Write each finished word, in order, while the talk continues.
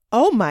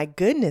Oh my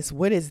goodness,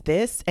 what is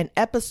this? An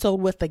episode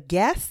with the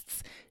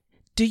guests?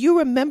 Do you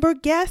remember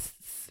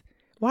guests?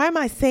 Why am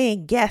I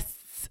saying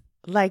guests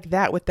like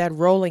that with that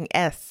rolling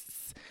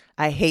S?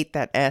 I hate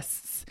that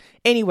S.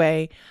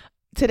 Anyway,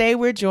 today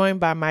we're joined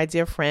by my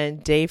dear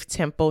friend Dave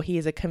Temple. He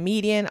is a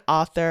comedian,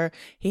 author.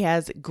 He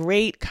has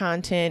great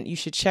content. You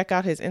should check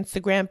out his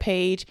Instagram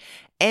page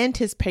and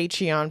his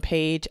Patreon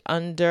page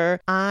under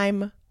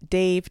I'm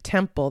Dave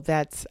Temple.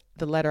 That's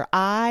the letter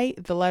I,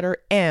 the letter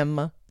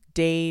M,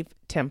 Dave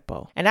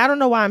Temple. And I don't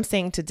know why I'm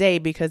saying today,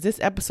 because this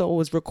episode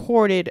was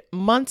recorded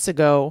months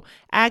ago,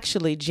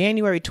 actually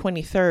January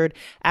 23rd,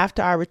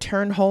 after I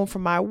returned home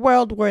from my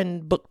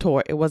Whirlwind book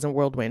tour. It wasn't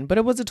Whirlwind, but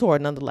it was a tour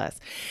nonetheless.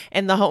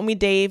 And the homie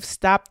Dave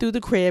stopped through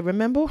the crib.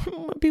 Remember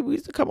when people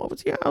used to come over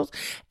to your house?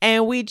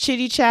 And we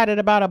chitty chatted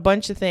about a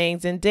bunch of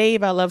things. And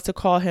Dave, I love to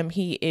call him,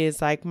 he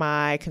is like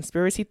my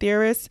conspiracy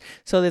theorist.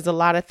 So there's a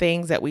lot of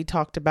things that we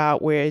talked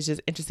about where it's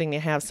just interesting to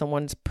have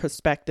someone's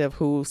perspective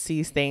who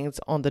sees things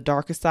on the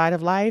darker side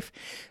of life.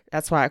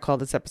 That's why I call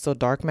this episode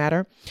Dark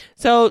Matter.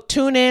 So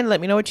tune in.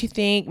 Let me know what you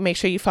think. Make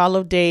sure you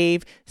follow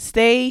Dave.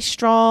 Stay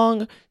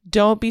strong.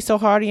 Don't be so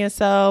hard on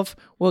yourself.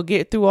 We'll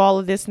get through all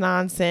of this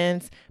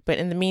nonsense. But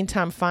in the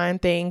meantime,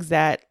 find things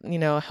that,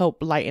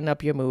 help lighten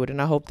up your mood. And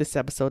I hope this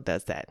episode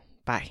does that.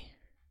 Bye.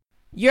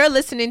 You're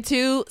listening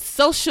to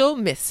Social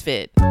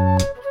Misfit.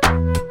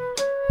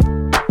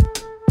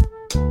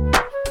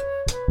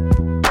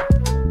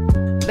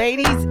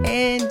 Ladies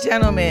and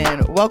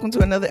gentlemen, welcome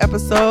to another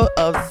episode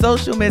of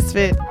Social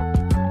Misfit.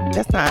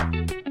 That's not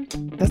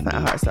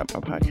how I start my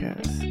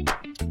podcast.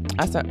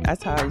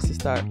 That's how I used to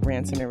start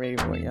ranting and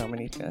raving with y'all,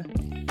 Manisha.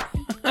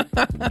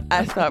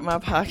 I start my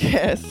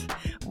podcast.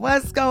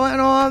 What's going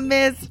on,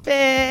 Misfits?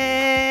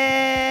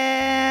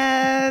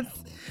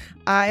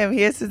 I am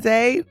here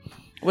today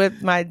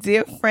with my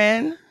dear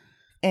friend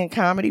and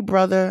comedy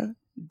brother,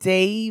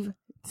 Dave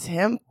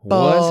Temple.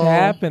 What's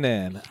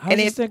happening? I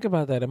was just thinking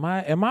about that.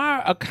 Am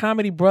I a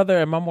comedy brother?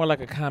 Or am I more like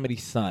a comedy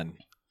son?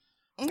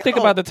 No. Think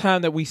about the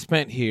time that we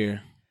spent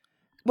here.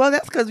 Well,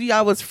 that's because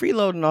y'all was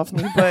freeloading off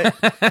me, but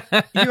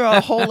you're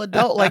a whole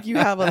adult. Like, you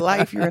have a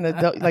life. You're an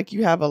adult. Like,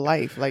 you have a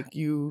life. Like,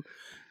 you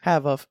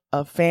have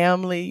a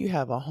family. You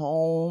have a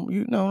home.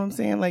 You know what I'm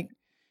saying? Like,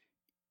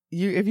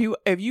 if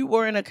you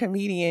weren't a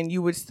comedian,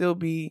 you would still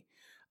be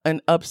an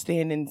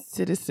upstanding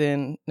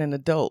citizen, an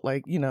adult.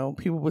 Like,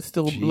 people would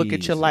still look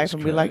at your life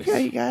and be like, yeah,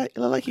 you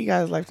look like you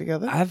got his life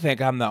together. I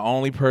think I'm the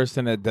only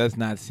person that does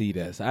not see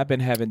this. I've been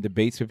having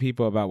debates with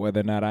people about whether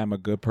or not I'm a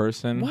good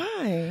person.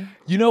 Why?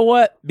 You know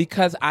what?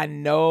 Because I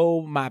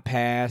know my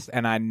past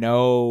and I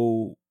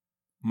know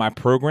my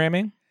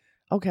programming.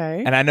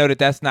 Okay. And I know that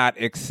that's not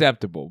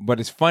acceptable. But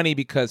it's funny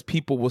because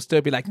people will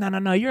still be like,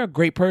 no, you're a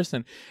great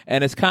person.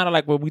 And it's kind of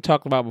like what we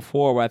talked about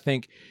before, where I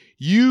think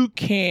you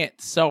can't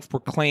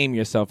self-proclaim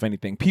yourself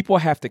anything. People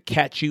have to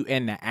catch you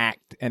in the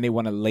act and they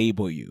want to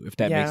label you, if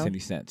that makes any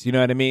sense. You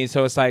know what I mean?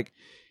 So it's like,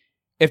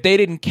 if they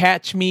didn't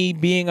catch me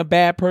being a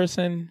bad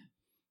person,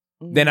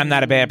 then I'm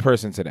not a bad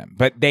person to them.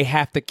 But they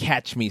have to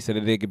catch me so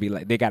that they could be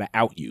like, they got to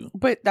out you.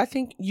 But I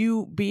think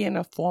you being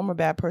a former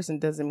bad person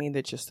doesn't mean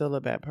that you're still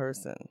a bad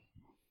person.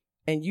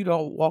 And you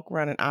don't walk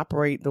around and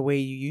operate the way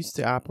you used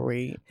to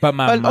operate. But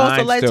my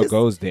mind still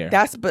goes there.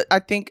 But I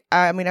think,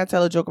 I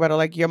tell a joke about it.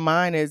 Like, your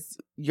mind is,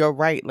 you're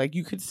right. Like,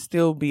 you could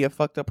still be a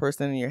fucked up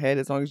person in your head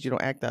as long as you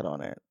don't act out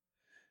on it.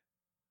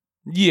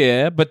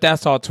 Yeah, but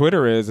that's all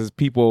Twitter is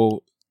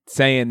people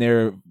saying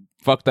their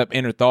fucked up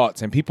inner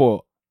thoughts. And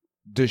people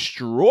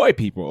destroy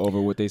people over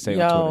what they say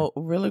on Twitter.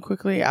 Really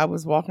quickly, I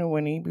was walking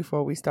Winnie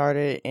before we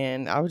started,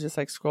 and I was just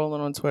like scrolling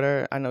on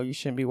Twitter. I know you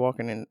shouldn't be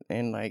walking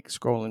and like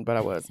scrolling, but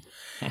I was.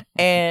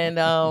 And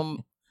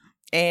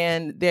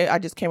there I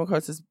just came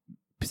across this.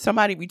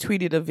 Somebody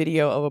retweeted a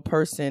video of a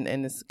person,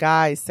 and this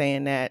guy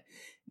saying that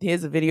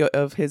here's a video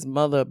of his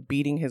mother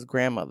beating his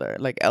grandmother,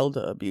 like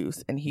elder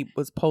abuse, and he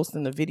was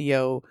posting the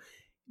video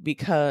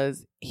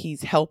because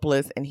he's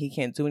helpless and he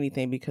can't do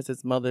anything because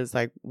his mother's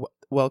like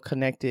well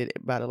connected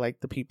about like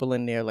the people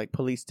in their like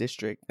police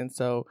district, and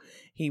so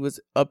he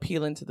was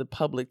appealing to the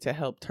public to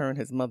help turn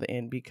his mother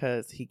in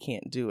because he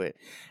can't do it.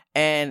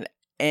 And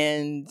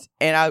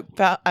I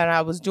felt, and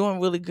I was doing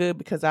really good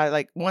because I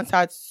like, once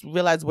I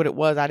realized what it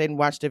was, I didn't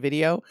watch the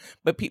video,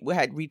 but people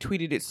had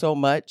retweeted it so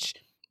much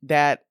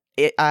that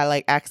I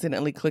like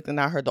accidentally clicked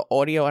and I heard the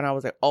audio and I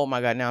was like, oh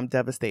my God, now I'm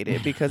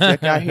devastated because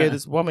like, I hear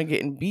this woman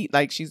getting beat,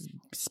 like she's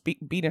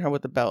beating her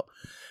with a belt.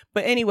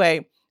 But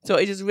anyway, so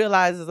it just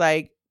realizes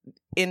like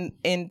in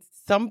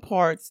some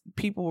parts,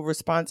 people will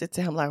respond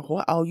to him like,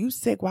 what? Oh, you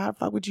sick? Why the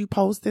fuck would you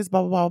post this?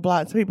 Blah, blah, blah, blah.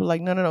 And so people are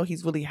like, no,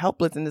 he's really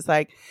helpless. And it's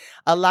like,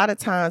 a lot of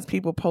times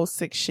people post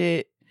sick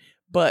shit,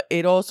 but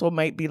it also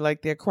might be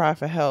like their cry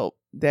for help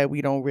that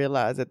we don't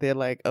realize that they're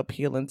like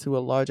appealing to a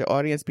larger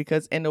audience,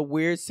 because in a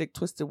weird, sick,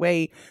 twisted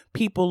way,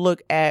 people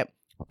look at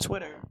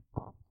Twitter.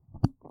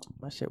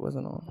 My shit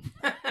wasn't on.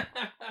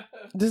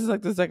 This is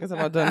like the second time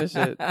I've done this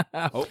shit.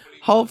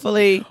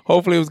 Hopefully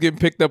it was getting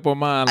picked up on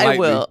mine. I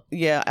will.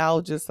 Yeah,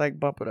 I'll just like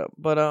bump it up.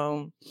 But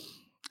okay.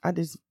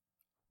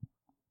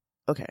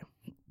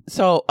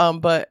 So,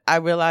 but I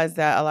realized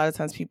that a lot of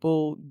times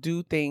people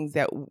do things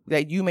that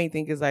you may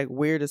think is like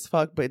weird as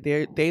fuck, but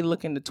they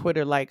look into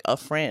Twitter like a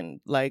friend,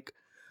 like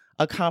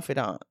a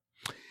confidant.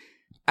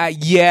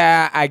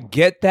 Yeah, I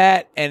get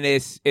that, and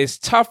it's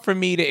tough for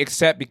me to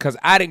accept because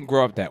I didn't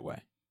grow up that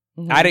way.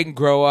 Mm-hmm. I didn't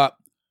grow up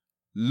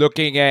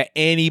looking at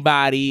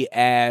anybody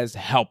as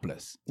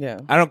helpless. Yeah.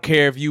 I don't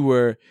care if you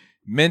were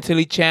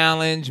mentally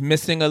challenged,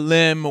 missing a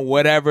limb, or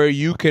whatever.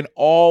 You can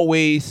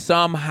always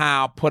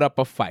somehow put up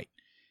a fight.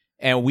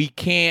 And we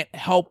can't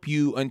help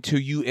you until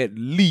you at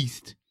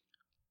least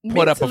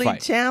put up a fight. Mentally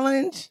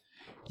challenged?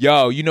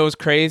 Yo, you know what's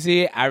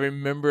crazy? I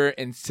remember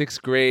in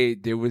 6th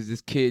grade, there was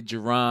this kid,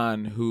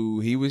 Jerron,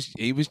 who he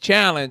was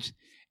challenged.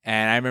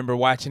 And I remember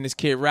watching this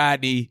kid,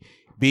 Rodney,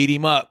 beat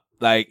him up.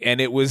 And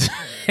it was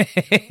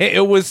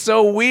it was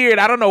so weird.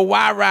 I don't know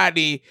why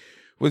Rodney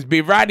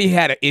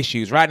had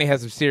issues. Rodney has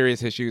some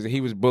serious issues, and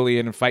he was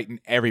bullying and fighting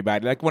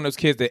everybody. Like one of those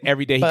kids that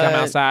every day he come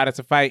outside, it's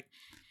a fight.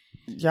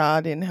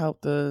 Y'all didn't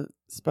help the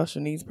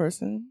special needs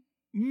person?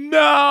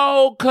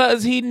 No,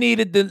 because he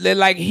needed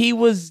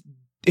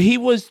he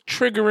was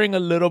triggering a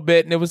little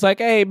bit, and it was like,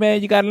 hey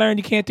man, you gotta learn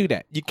you can't do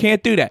that. You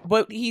can't do that.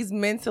 But he's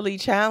mentally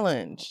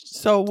challenged.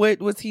 So what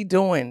was he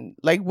doing?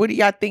 Like, what do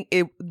y'all think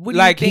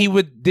he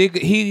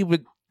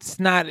would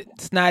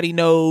snotty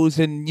nose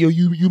and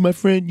you my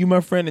friend,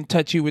 and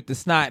touch you with the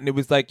snot, and it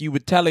was like you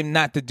would tell him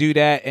not to do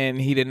that and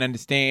he didn't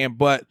understand,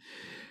 but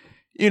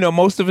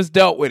most of us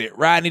dealt with it.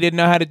 Rodney didn't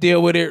know how to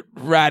deal with it.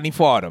 Rodney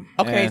fought him.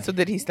 Okay, so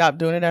did he stop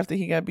doing it after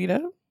he got beat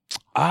up?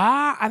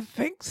 I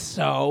think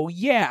so.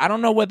 Yeah, I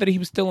don't know whether he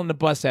was still on the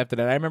bus after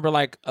that. I remember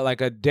like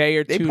a day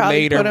or two later. They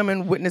probably put him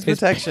in witness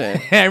protection.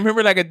 I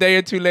remember like a day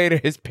or two later,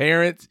 his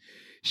parents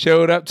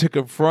showed up to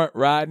confront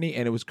Rodney,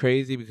 and it was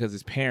crazy because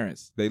his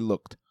parents, they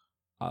looked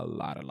a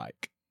lot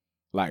alike.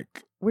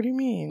 Like, what do you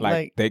mean?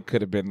 Like they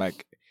could have been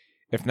like,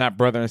 if not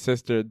brother and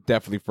sister,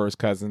 definitely first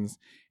cousins.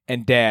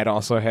 And dad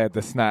also had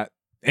the snot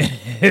in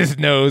his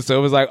nose, so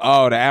it was like,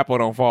 oh, the apple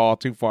don't fall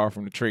too far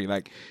from the tree.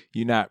 Like,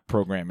 you're not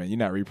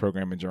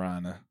reprogramming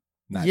Jerron.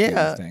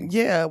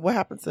 Yeah. What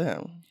happened to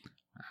him?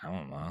 I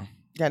don't know.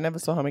 I never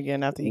saw him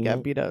again after he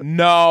got beat up.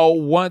 No,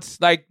 once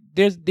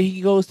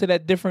he goes to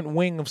that different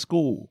wing of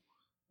school.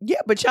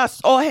 Yeah, but y'all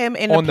saw him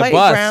in the the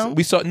playground. bus.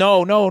 We saw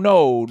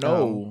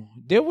no.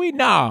 Did we?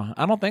 Nah,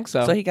 I don't think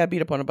so. So he got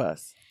beat up on the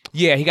bus.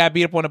 Yeah, he got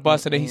beat up on the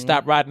bus, and then he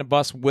stopped riding the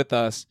bus with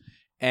us.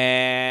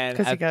 And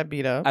because he got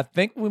beat up, I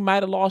think we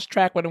might have lost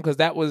track with him because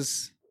that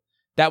was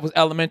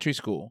elementary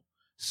school.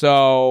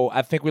 So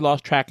I think we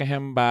lost track of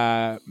him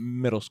by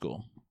middle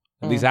school.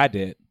 At least I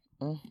did.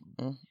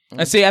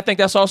 And see, I think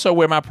that's also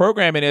where my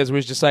programming is.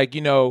 Was just like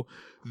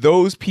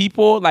those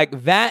people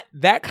like that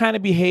kind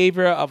of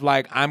behavior of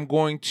like I'm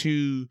going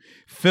to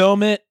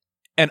film it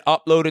and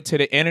upload it to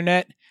the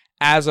internet,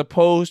 as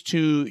opposed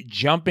to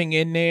jumping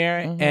in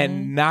there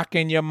and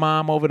knocking your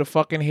mom over the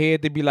fucking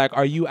head to be like,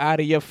 are you out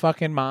of your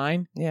fucking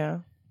mind? Yeah.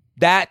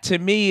 That to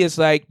me is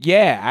like,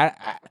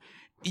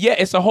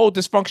 it's a whole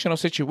dysfunctional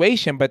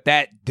situation, but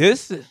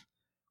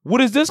what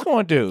is this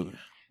going to do?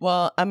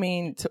 Well, I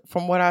mean,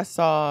 from what I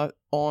saw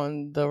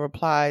on the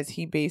replies,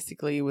 he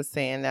basically was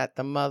saying that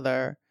the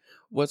mother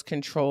was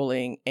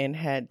controlling and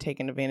had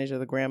taken advantage of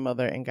the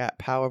grandmother and got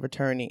power of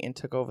attorney and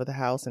took over the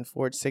house and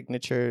forged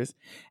signatures.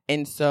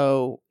 And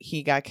so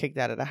he got kicked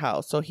out of the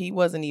house. So he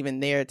wasn't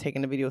even there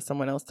taking the video.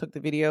 Someone else took the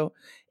video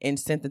and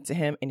sent it to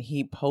him, and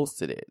he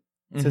posted it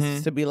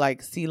to be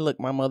like, see, look,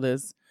 my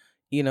mother's,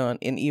 an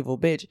evil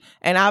bitch.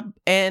 And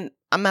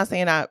I'm not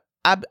saying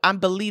I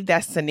believe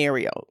that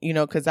scenario,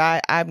 because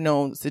I've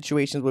known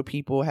situations where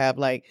people have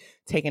like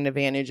taken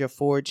advantage of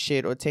forged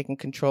shit or taken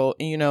control,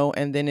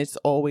 and then it's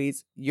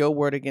always your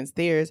word against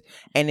theirs.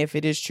 And if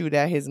it is true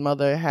that his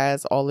mother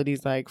has all of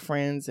these like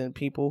friends and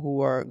people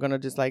who are going to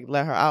just like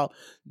let her out,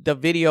 the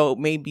video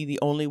may be the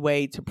only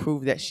way to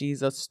prove that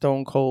she's a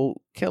stone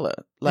cold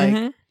killer.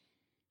 Like,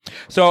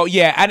 so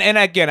yeah. And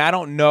again, I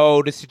don't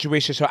know the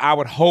situation. So I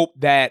would hope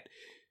that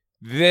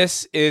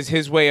this is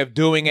his way of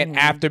doing it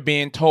after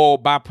being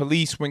told by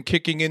police when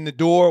kicking in the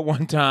door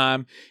one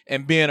time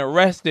and being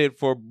arrested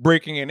for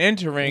breaking and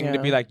entering to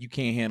be like, you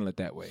can't handle it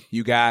that way.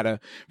 You gotta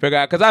figure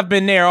out, because I've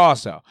been there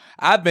also.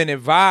 I've been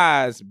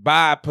advised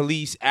by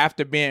police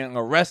after being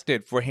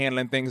arrested for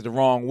handling things the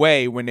wrong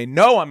way when they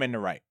know I'm in the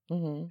right.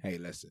 Hey,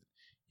 listen,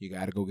 you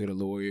got to go get a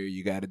lawyer.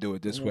 You got to do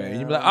it this way. And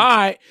you're like, all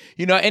right.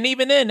 And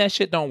even then that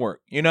shit don't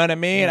work. You know what I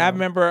mean? I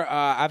remember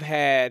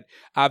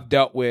I've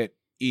dealt with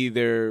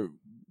either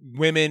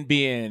women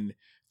being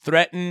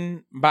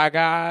threatened by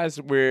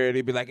guys where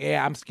they'd be like,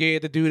 yeah, I'm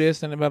scared to do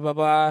this and blah, blah,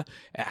 blah.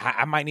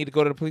 I might need to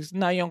go to the police.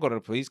 No, you don't go to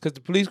the police, because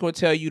the police going to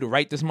tell you to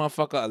write this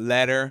motherfucker a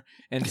letter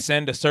and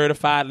send a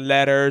certified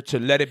letter to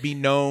let it be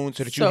known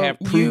so that you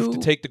have proof to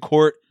take to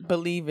court.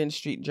 Believe in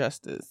street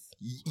justice.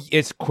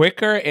 It's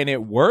quicker and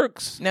it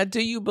works. Now,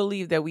 do you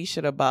believe that we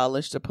should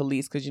abolish the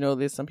police? Because,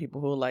 there's some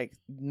people who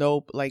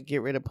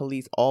get rid of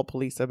police. All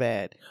police are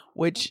bad,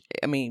 which,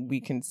 I mean, we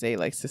can say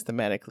like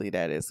systematically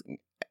that is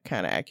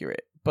kind of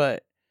accurate.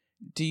 But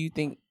do you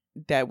think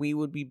that we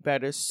would be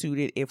better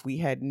suited if we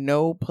had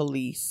no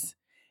police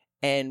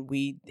and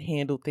we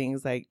handle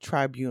things like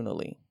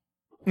tribunally.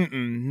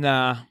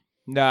 Nah.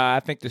 I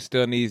think there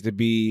still needs to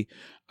be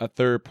a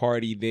third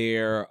party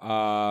there.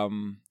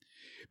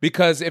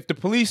 Because if the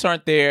police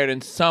aren't there, then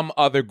some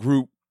other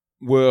group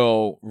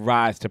will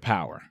rise to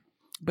power.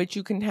 But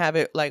you can have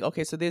it like,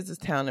 okay, so there's this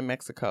town in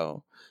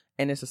Mexico,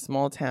 and it's a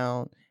small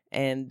town,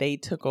 and they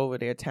took over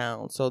their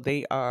town. So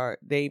they've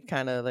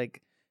kind of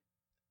like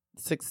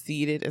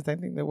succeeded, is I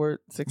think the word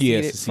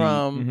succeeded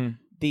from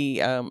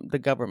the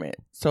government.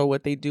 So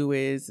what they do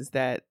is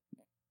that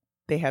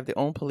they have their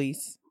own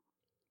police,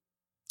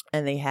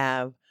 and they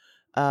have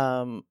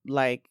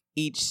like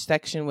each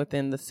section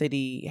within the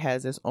city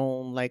has its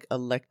own like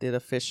elected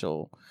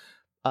official,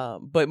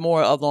 but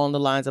more along the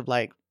lines of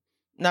like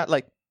not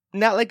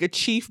like a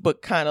chief,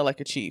 but kind of like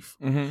a chief.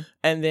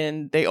 And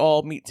then they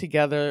all meet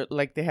together,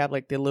 like they have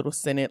like their little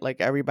senate, like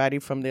everybody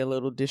from their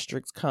little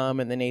districts come,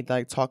 and then they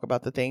like talk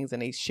about the things,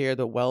 and they share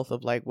the wealth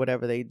of like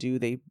whatever they do.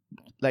 They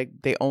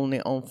own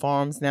their own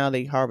farms now,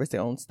 they harvest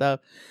their own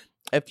stuff.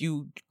 If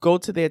you go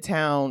to their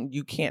town,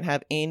 you can't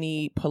have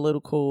any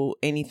political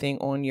anything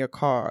on your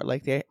car.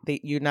 Like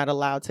you're not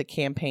allowed to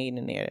campaign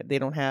in there. They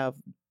don't have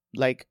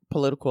like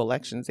political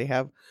elections. They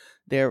have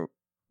their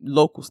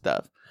local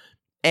stuff.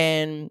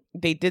 And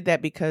they did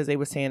that because they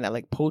were saying that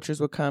like poachers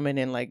were coming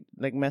and like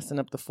messing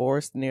up the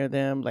forest near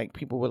them. Like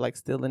people were like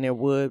stealing their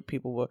wood.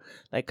 People were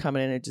like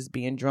coming in and just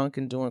being drunk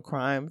and doing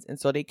crimes. And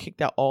so they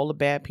kicked out all the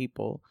bad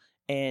people,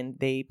 and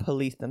they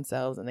policed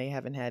themselves, and they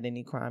haven't had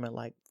any crime in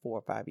like 4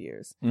 or 5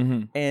 years.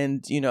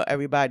 And, you know,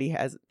 everybody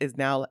is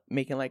now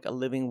making like a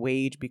living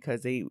wage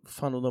because they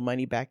funnel the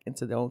money back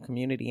into their own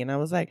community. And I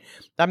was like,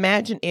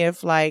 imagine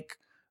if like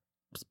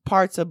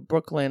parts of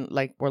Brooklyn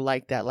like were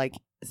like that, like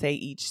say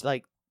each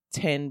like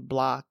 10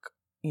 block,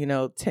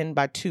 10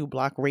 by 2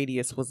 block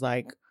radius was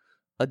like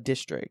a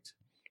district,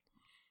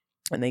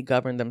 and they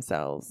govern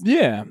themselves.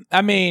 Yeah.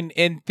 I mean,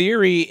 in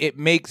theory, it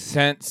makes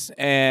sense.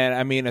 And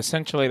I mean,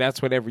 essentially,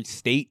 that's what every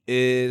state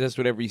is. That's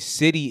what every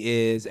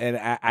city is. And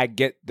I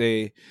get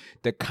the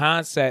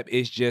concept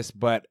is just,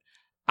 but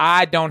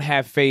I don't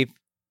have faith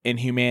in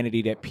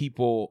humanity that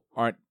people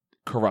aren't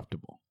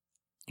corruptible.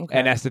 Okay.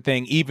 And that's the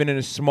thing. Even in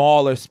a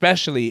smaller,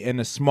 especially in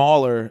a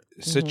smaller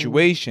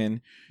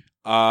situation,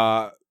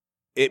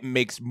 it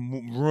makes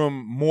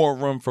more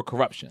room for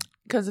corruption.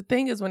 Because the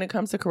thing is, when it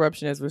comes to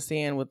corruption, as we're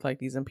seeing with like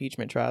these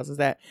impeachment trials, is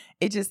that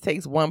it just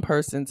takes one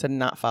person to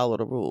not follow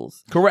the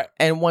rules. Correct.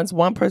 And once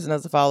one person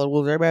doesn't follow the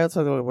rules, everybody else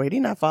is like, wait,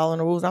 he's not following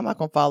the rules. I'm not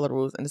going to follow the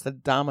rules. And it's a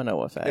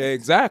domino effect.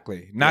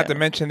 Exactly. Not to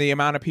mention the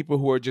amount of people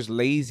who are just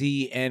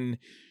lazy and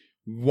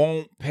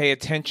won't pay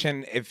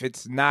attention if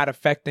it's not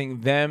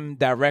affecting them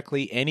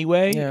directly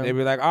anyway. Yeah. They'd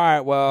be like, all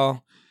right,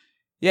 well,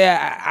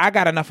 yeah, I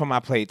got enough on my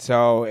plate.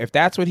 So if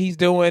that's what he's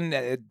doing,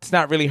 it's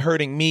not really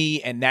hurting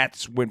me. And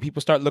that's when people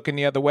start looking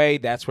the other way.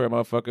 That's where a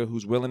motherfucker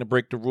who's willing to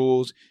break the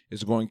rules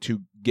is going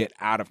to get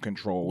out of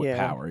control with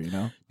power,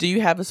 Do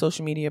you have a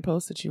social media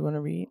post that you want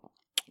to read?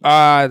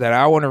 That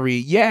I want to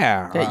read,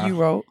 yeah. That you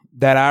wrote?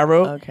 That I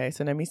wrote? Okay,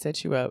 so let me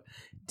set you up.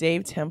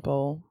 Dave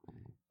Temple,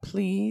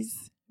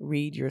 please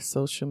read your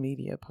social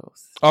media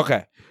posts.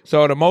 Okay.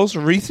 So the most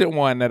recent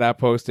one that I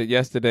posted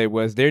yesterday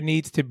was there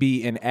needs to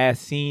be an as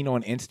seen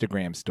on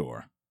Instagram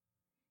store.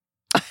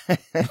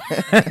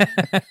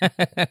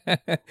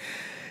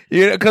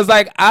 Because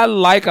like I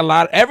like a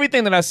lot.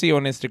 Everything that I see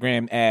on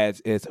Instagram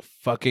ads is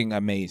fucking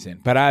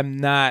amazing. But I'm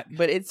not.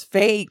 But it's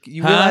fake.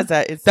 You realize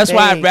that it's That's fake.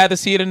 why I'd rather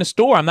see it in the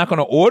store. I'm not going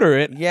to order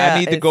it. Yeah, I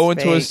need to go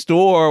into a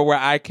store where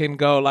I can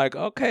go like,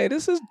 okay,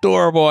 this is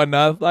durable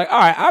enough. Like, all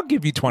right, I'll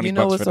give you $20 for this. You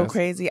know what's so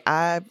crazy?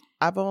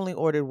 I've only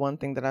ordered one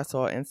thing that I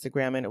saw on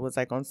Instagram, and it was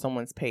like on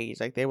someone's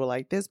page. Like they were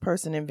like, this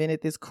person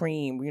invented this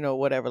cream,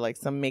 whatever, like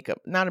some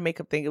makeup, not a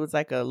makeup thing. It was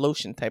like a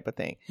lotion type of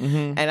thing.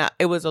 And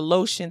it was a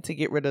lotion to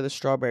get rid of the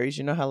strawberries.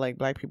 You know how like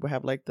black people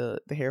have like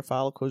the hair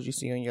follicles you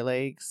see on your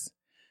legs?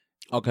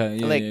 Okay.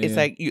 Yeah, like it's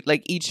like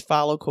like each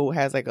follicle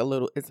has like a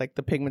little, it's like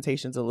the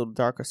pigmentation's a little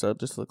darker. So it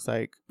just looks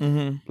like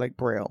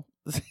Braille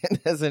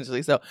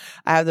essentially. So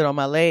I have it on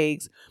my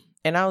legs.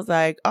 And I was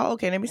like, oh,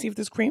 okay, let me see if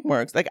this cream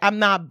works. Like, I'm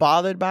not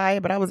bothered by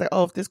it, but I was like,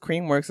 oh, if this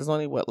cream works, it's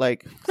only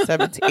like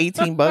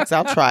 $18,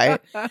 I'll try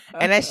it.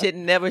 And that shit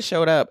never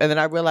showed up. And then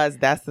I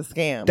realized that's the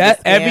scam.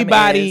 That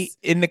everybody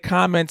in the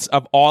comments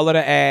of all of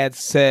the ads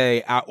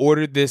say, I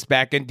ordered this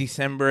back in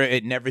December.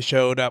 It never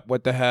showed up.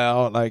 What the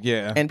hell? Like,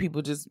 yeah. And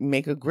people just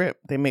make a grip.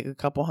 They make a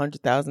couple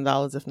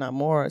 $100,000, if not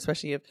more,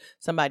 especially if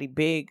somebody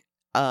big.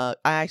 I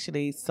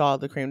actually saw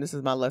the cream. This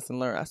is my lesson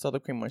learned. I saw the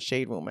cream on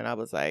Shade Room, and I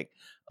was like,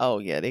 oh,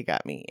 yeah, they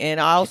got me.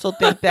 And I also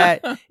think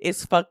that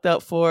it's fucked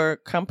up for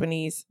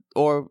companies,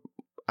 or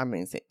I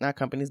mean, not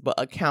companies, but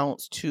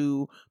accounts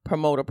to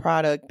promote a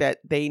product that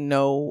they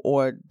know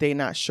or they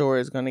not sure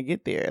is going to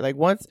get there. Like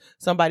once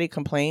somebody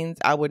complains,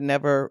 I would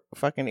never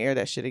fucking air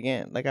that shit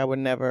again. Like I would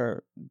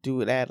never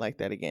do an ad like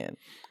that again.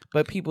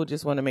 But people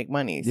just want to make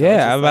money. So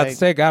yeah, I was about to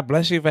say, God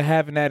bless you for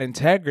having that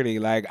integrity.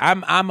 Like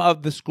I'm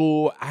of the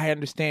school. I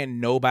understand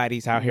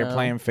nobody's out here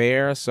playing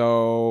fair,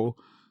 so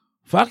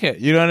fuck it.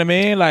 You know what I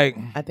mean? Like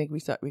I think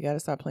we got to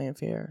start playing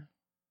fair.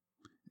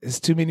 It's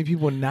too many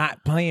people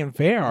not playing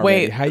fair already.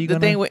 Wait, how you the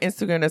gonna... thing with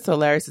Instagram that's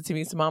hilarious to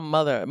me. So my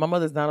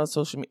mother's not on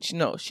social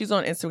media. She's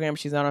on Instagram.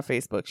 She's not on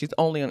Facebook. She's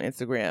only on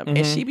Instagram,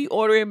 and she be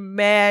ordering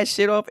mad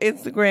shit off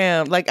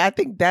Instagram. Like I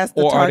think that's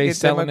the or target are they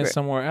selling it demographic.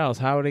 somewhere else?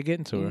 How are they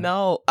getting to her?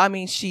 No, I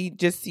mean she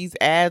just sees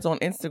ads on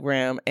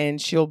Instagram, and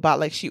she'll buy.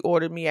 Like she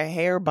ordered me a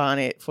hair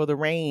bonnet for the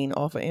rain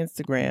off of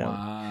Instagram,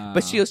 Wow.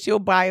 but she'll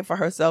buy it for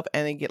herself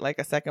and then get like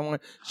a second one.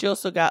 She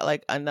also got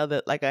like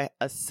another like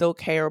a silk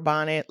hair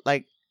bonnet,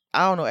 like.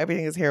 I don't know.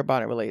 Everything is hair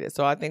bonnet related.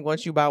 So I think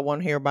once you buy one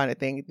hair bonnet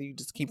thing, you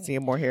just keep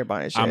seeing more hair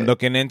bonnet shit. I'm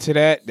looking into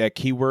that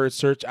keyword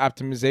search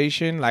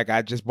optimization. Like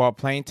I just bought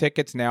plane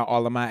tickets. Now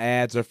all of my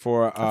ads are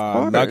for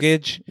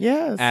luggage.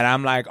 Yes. And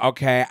I'm like,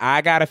 okay,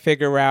 I got to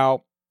figure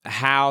out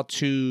how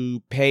to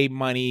pay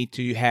money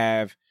to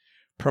have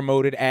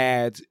promoted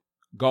ads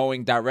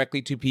going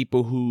directly to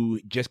people who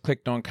just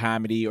clicked on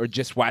comedy or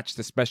just watched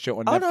the special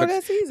on Netflix. No,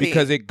 that's easy.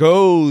 Because it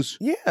goes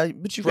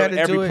but you for got to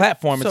every do it.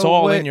 platform. So it's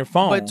all in your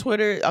phone. But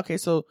Twitter,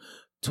 so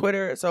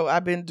Twitter, so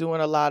I've been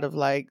doing a lot of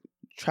like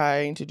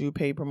trying to do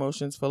paid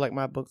promotions for like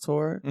my book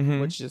tour,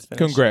 which just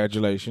finished.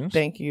 Congratulations.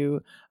 Thank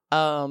you.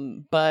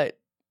 But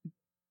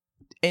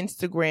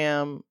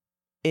Instagram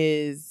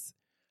is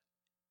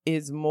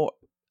more,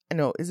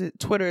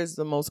 Twitter is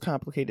the most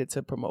complicated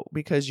to promote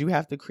because you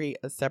have to create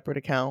a separate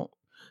account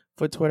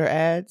for Twitter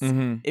ads.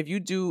 If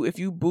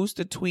you boost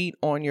a tweet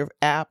on your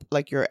app,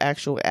 like your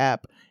actual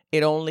app,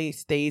 it only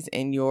stays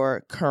in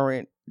your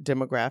current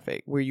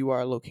demographic where you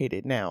are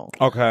located now.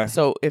 Okay.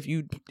 So if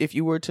you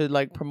were to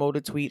like promote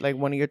a tweet, like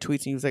one of your tweets,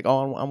 and you was like,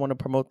 oh, I want to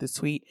promote this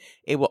tweet,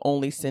 it will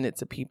only send it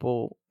to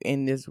people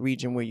in this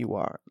region where you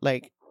are.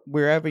 Like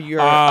wherever you're.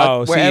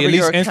 See, at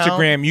least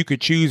Instagram, you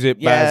could choose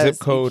it by zip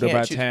code or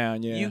by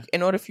town. Yeah.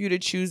 In order for you to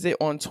choose it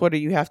on Twitter,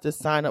 you have to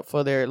sign up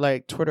for their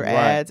like Twitter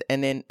ads,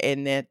 and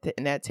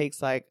that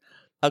takes like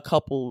a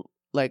couple,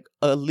 like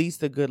at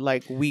least a good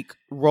like week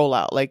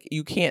rollout. Like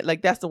you can't,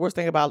 like that's the worst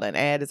thing about an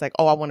ad. It's like,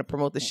 oh, I want to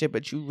promote this shit,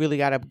 but you really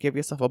gotta give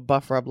yourself a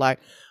buffer of like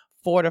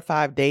 4 to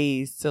 5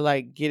 days to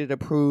like get it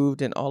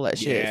approved and all that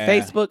shit.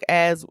 Facebook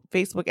ads,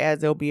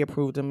 they'll be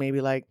approved in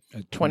maybe like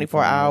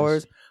 24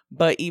 hours.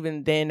 But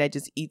even then, that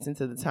just eats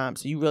into the time.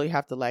 So you really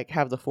have to like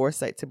have the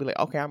foresight to be like,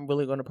 okay, I'm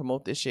really going to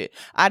promote this shit.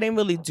 I didn't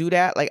really do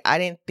that. Like I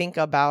didn't think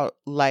about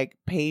like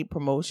paid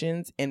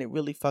promotions, and it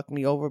really fucked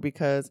me over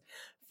because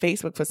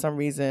Facebook, for some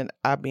reason,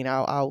 I mean,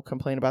 I'll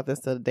complain about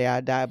this till the day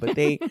I die, but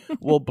they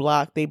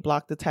block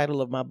the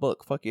title of my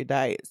book, Fuck Your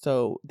Diet.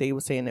 So they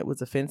were saying it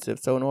was offensive.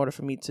 So in order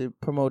for me to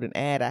promote an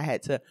ad, I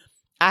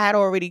had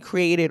already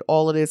created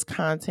all of this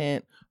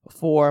content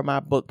for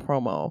my book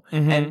promo.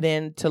 And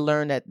then to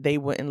learn that they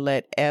wouldn't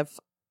let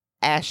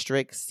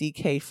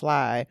F***CK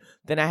fly,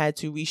 then I had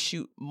to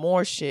reshoot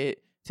more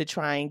shit to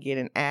try and get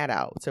an ad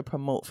out to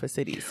promote for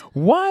cities.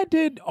 Why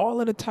did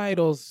all of the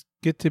titles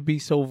get to be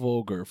so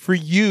vulgar for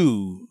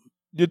you?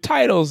 Your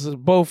titles is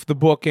both the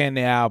book and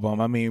the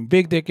album. I mean,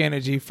 Big Dick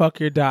Energy,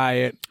 Fuck Your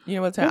Diet. You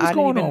know what's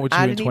going on with you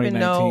in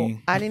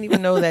 2019? I didn't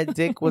even know that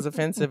dick was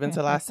offensive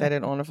until I said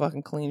it on a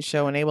fucking clean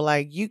show, and they were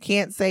like, "You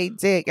can't say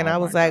dick," and I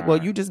was like,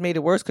 "Well, you just made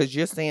it worse because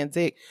you're saying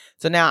dick."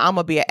 So now I'm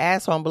gonna be an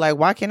asshole and be like,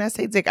 "Why can't I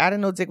say dick? I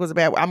didn't know dick was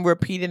bad." I'm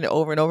repeating it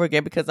over and over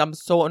again because I'm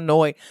so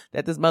annoyed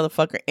that this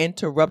motherfucker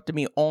interrupted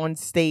me on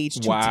stage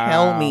to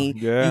tell me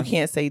you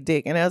can't say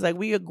dick, and I was like,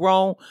 "We are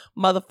grown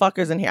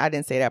motherfuckers in here." I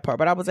didn't say that part,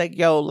 but I was like,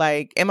 "Yo,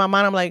 like in my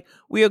mind, I'm like,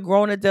 we are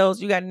grown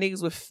adults. You got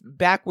niggas with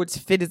backwards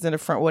fitteds in the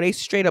front. Well, they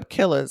straight up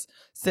killers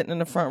sitting in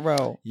the front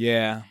row.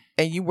 Yeah.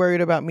 And you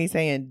worried about me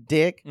saying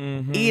dick?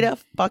 Eat a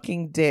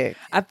fucking dick."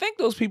 I think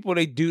those people,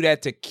 they do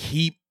that to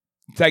keep,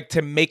 like,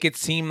 to make it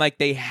seem like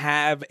they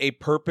have a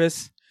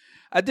purpose.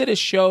 I did a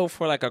show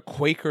for like a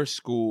Quaker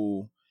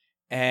school,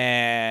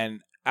 and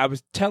I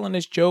was telling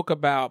this joke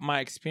about my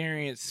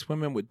experience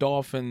swimming with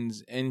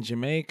dolphins in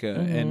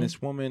Jamaica, and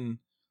this woman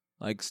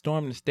like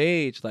stormed the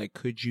stage like,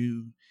 "Could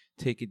you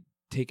take it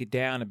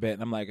down a bit?"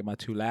 And I'm like, "Am I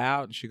too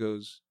loud?" And she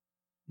goes,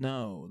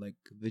 "No, like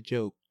the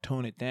joke,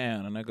 tone it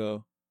down." And I go,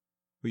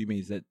 "What do you mean?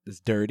 Is that it's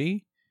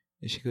dirty?"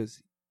 And she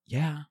goes,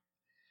 "Yeah."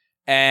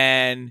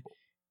 And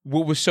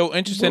what was so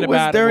interesting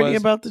about it was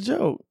about the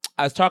joke?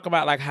 I was talking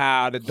about like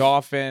how the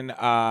dolphin,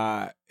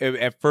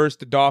 at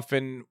first the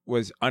dolphin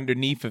was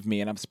underneath of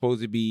me and I'm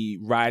supposed to be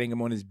riding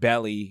him on his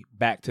belly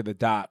back to the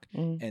dock,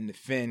 and the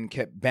fin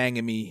kept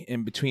banging me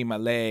in between my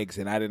legs,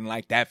 and I didn't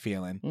like that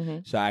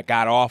feeling. So I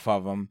got off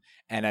of him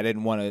and I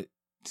didn't want to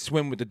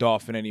swim with the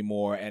dolphin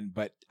anymore,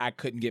 but I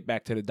couldn't get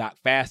back to the dock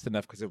fast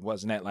enough because it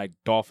wasn't at like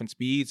dolphin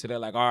speed. So they're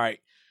like, "All right,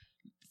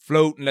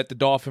 float and let the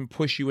dolphin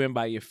push you in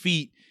by your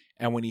feet."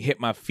 And when he hit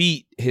my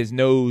feet, his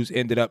nose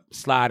ended up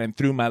sliding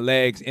through my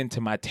legs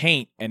into my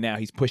taint, and now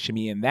he's pushing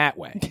me in that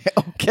way.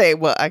 Okay,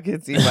 well, I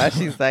can see why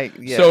she's like,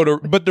 yeah.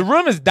 But the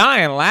room is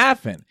dying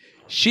laughing.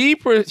 She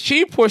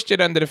pushed it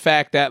under the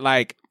fact that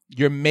like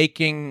you're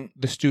making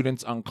the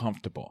students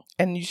uncomfortable,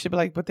 and you should be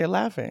like, but they're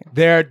laughing.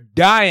 They're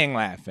dying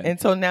laughing.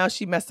 And so now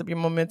she messed up your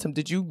momentum.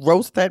 Did you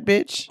roast that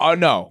bitch? Oh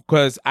no,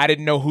 because I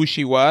didn't know who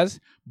she was.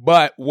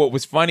 But what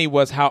was funny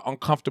was how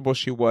uncomfortable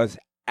she was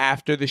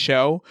after the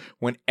show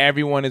when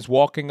everyone is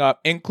walking up,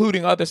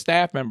 including other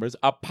staff members,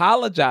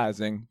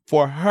 apologizing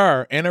for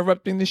her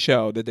interrupting the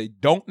show, that they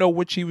don't know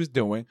what she was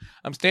doing.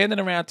 I'm standing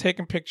around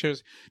taking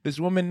pictures. This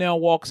woman now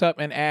walks up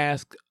and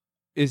asks,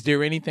 is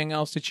there anything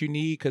else that you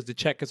need? Because the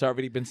check has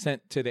already been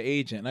sent to the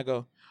agent. And I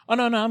go, oh,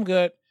 no, I'm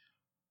good.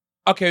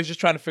 Okay, I was just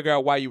trying to figure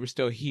out why you were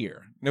still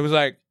here. And it was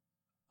like,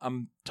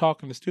 I'm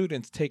talking to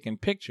students, taking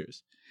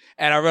pictures.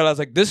 And I realized,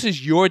 like, this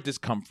is your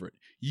discomfort.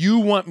 You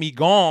want me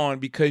gone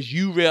because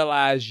you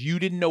realize you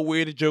didn't know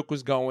where the joke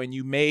was going.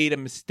 You made a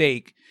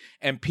mistake,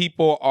 and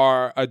people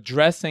are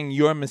addressing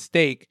your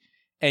mistake,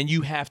 and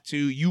you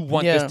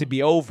want this to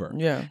be over.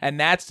 Yeah. And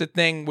that's the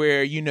thing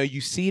where,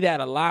 you see that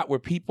a lot where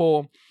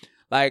people,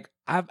 like,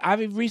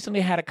 I've recently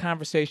had a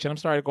conversation. I'm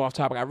sorry to go off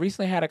topic. I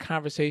recently had a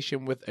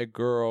conversation with a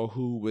girl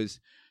who was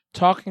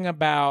talking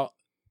about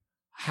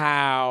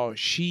how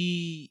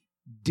she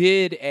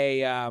did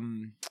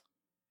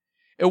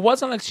it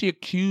wasn't like she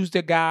accused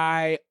a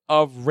guy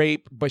of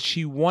rape, but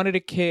she wanted a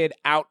kid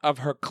out of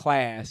her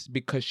class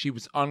because she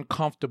was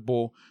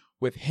uncomfortable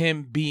with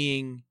him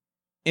being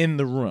in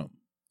the room.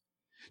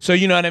 So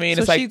you know what I mean?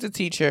 So it's she's a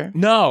teacher.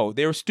 No,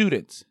 they were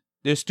students.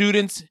 They're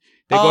students.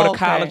 They go to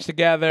college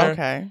together.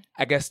 Okay.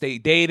 I guess they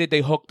dated.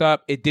 They hooked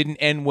up. It didn't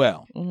end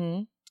well.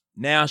 Mm-hmm.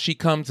 Now she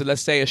comes to,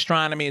 let's say,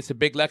 astronomy. It's a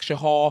big lecture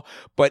hall.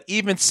 But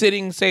even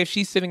sitting, say if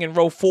she's sitting in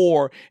row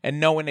 4 and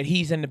knowing that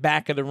he's in the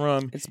back of the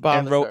room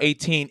in row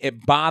 18,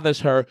 it bothers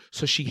her.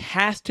 So she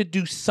has to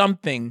do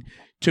something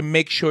to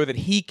make sure that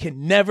he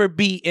can never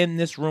be in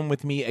this room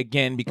with me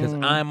again because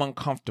I'm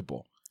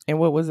uncomfortable. And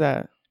what was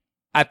that?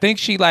 I think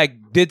she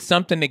did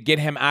something to get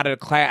him out of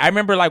the class. I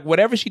remember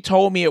whatever she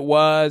told me it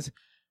was,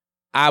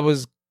 I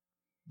was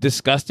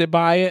disgusted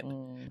by it.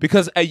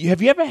 Because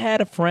have you ever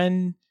had a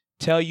friend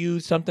tell you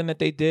something that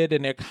they did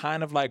and they're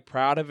kind of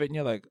proud of it and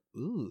you're like,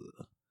 ooh.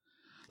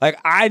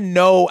 I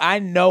know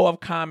of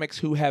comics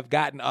who have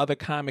gotten other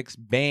comics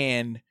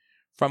banned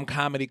from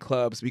comedy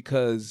clubs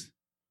because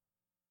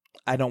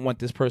I don't want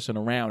this person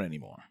around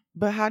anymore.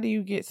 But how do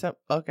you get some?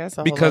 Okay,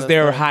 so because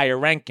they're higher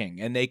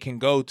ranking and they can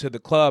go to the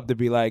club to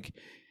be like,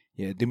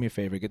 yeah, do me a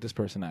favor, get this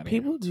person out of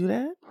here. People do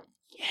that?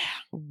 Yeah.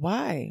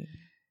 Why?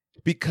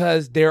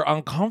 Because they're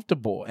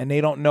uncomfortable and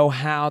they don't know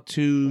how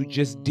to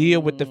just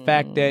deal with the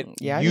fact that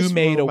you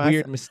made a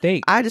weird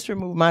mistake. I just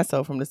removed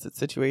myself from this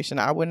situation.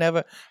 I would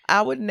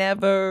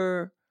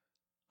never,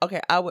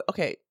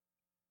 okay.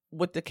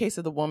 With the case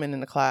of the woman in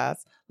the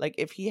class,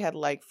 if he had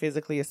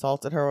physically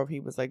assaulted her or if he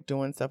was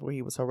doing stuff where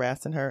he was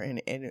harassing her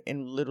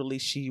and literally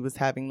she was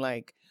having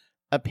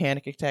a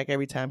panic attack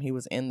every time he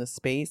was in the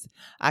space,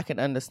 I could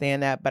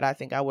understand that. But I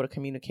think I would have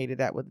communicated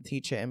that with the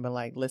teacher and been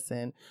like,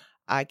 listen,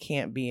 I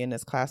can't be in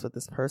this class with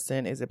this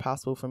person. Is it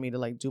possible for me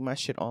to do my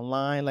shit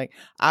online?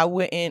 I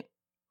wouldn't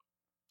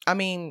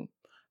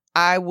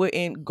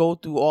go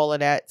through all of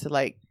that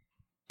to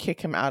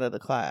kick him out of the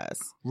class.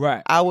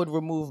 Right. I would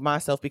remove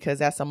myself because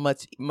that's a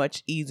much,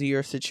 much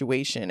easier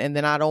situation. And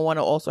then I don't want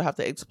to also have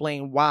to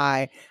explain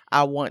why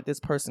I want this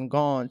person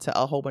gone to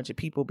a whole bunch of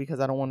people because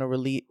I don't want to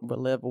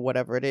relive or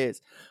whatever it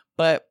is.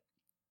 But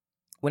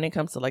when it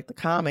comes to the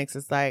comics,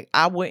 it's I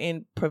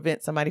wouldn't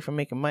prevent somebody from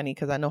making money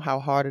because I know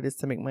how hard it is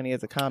to make money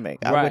as a comic.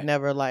 Right. I would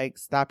never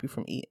stop you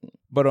from eating.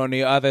 But on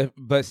the other,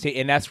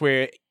 and that's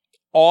where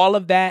all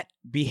of that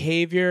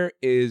behavior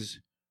is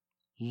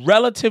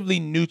relatively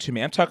new to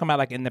me. I'm talking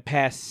about in the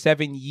past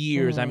 7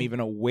 years, I'm even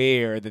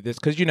aware that this,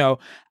 because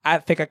I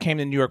think I came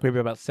to New York maybe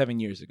about 7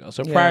 years ago.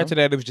 So prior to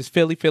that, it was just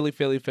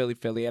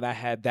Philly, and I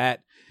had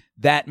that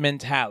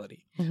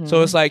mentality. Mm-hmm.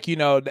 So it's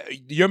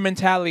your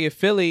mentality of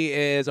Philly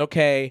is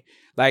okay.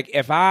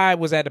 If I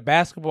was at a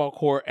basketball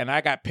court and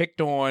I got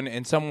picked on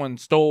and someone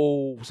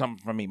stole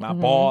something from me, my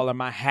ball or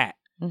my hat,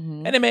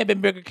 and it may have been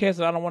bigger kids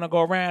that I don't want to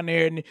go around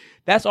there. And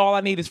that's all I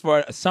need is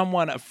for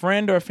someone, a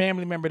friend or a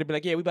family member to be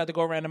like, yeah, we about to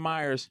go around to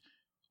Myers.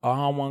 Oh, I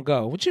don't want to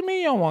go. What you mean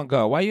you don't want to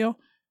go? Why you?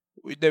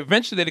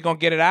 Eventually they're going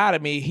to get it out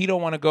of me. He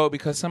don't want to go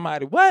because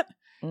somebody, what?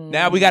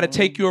 Now we got to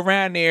take you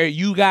around there.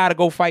 You got to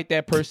go fight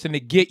that person to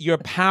get your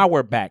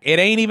power back. It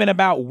ain't even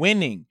about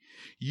winning.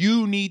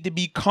 You need to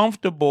be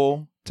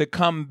comfortable to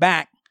come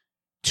back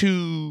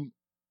to,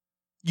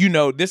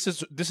 this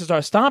is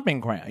our stomping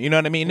ground. You know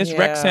what I mean? This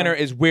rec center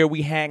is where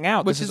we hang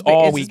out. This is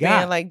all we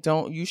got.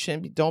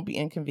 Don't be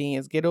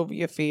inconvenienced. Get over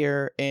your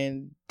fear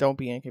and don't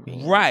be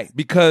inconvenienced. Right.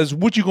 Because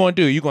what you going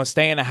to do? You going to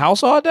stay in the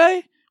house all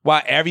day?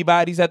 While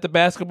everybody's at the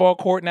basketball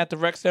court and at the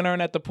rec center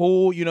and at the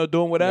pool,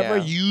 doing whatever,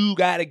 you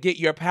got to get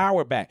your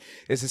power back.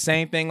 It's the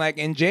same thing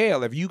in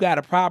jail. If you got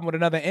a problem with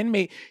another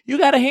inmate, you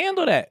got to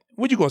handle that.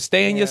 What, you going to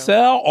stay in your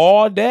cell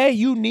all day?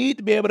 You need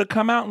to be able to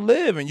come out and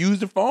live and use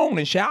the phone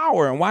and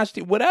shower and watch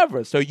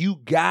whatever. So you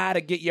got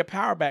to get your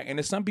power back. And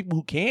there's some people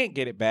who can't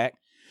get it back.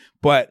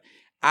 But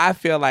I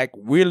feel like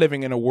we're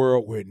living in a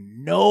world where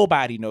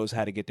nobody knows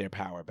how to get their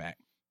power back.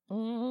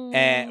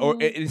 Or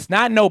it's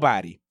not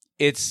nobody.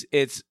 It's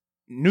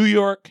New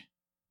York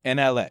and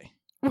LA.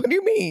 What do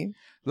you mean?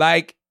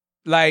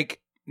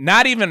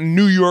 Not even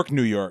New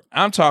York.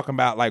 I'm talking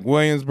about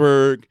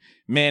Williamsburg,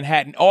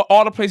 Manhattan,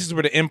 all the places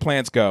where the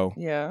implants go.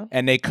 Yeah.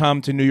 And they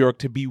come to New York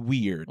to be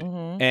weird.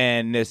 Mm-hmm.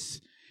 And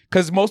this,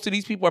 because most of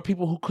these people are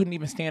people who couldn't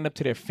even stand up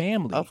to their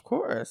family. Of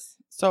course.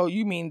 So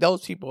you mean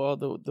those people are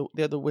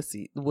they're the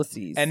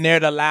wussies. And they're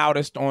the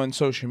loudest on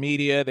social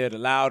media. They're the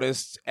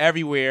loudest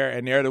everywhere.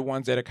 And they're the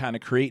ones that are kind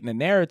of creating a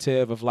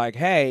narrative of like,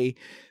 hey,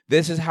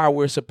 this is how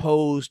we're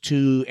supposed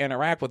to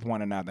interact with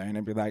one another. And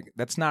it'd be like,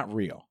 that's not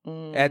real.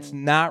 That's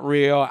not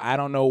real. I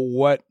don't know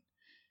what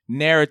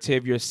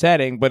narrative you're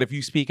setting, but if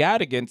you speak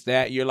out against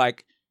that, you're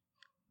like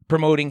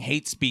promoting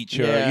hate speech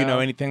or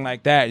anything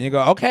like that, and you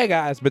go, okay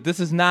guys, but this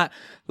is not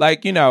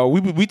like,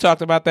 we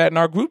talked about that in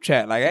our group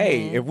chat, like,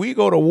 hey, if we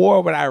go to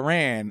war with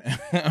Iran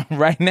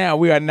right now,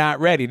 we are not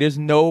ready. There's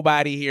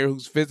nobody here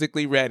who's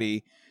physically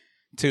ready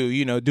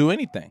to do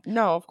anything.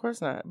 No, of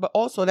course not. But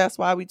also that's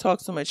why we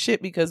talk so much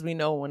shit, because we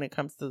know when it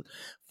comes to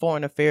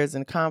foreign affairs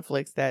and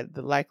conflicts that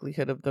the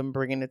likelihood of them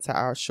bringing it to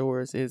our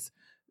shores is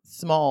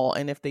small,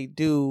 and if they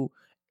do,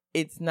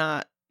 it's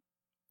not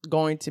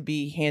going to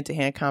be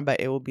hand-to-hand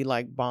combat. It will be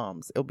like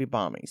bombs. It'll be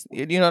bombings.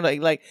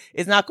 Like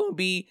it's not going to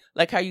be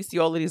like how you see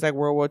all of these like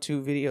World War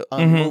II video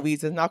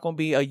movies. It's not going to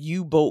be a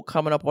U-boat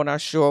coming up on our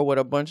shore with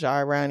a bunch of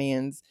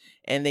Iranians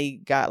and they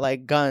got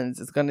like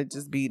guns. It's going to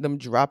just be them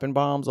dropping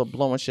bombs or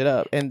blowing shit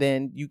up, and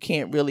then you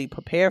can't really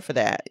prepare for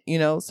that.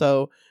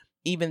 So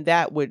even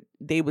that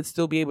they would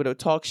still be able to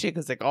talk shit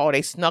because like, oh,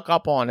 they snuck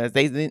up on us.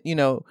 They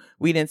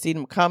we didn't see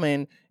them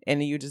coming. And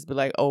then you just be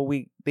like, oh,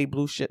 they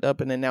blew shit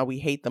up, and then now we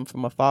hate them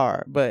from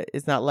afar. But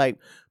it's not like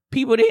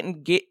we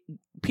didn't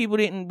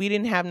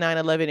have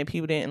 9/11, and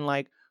people didn't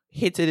like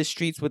hit to the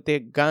streets with their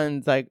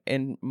guns like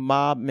in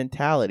mob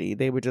mentality.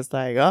 They were just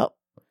like, oh,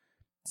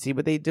 see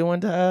what they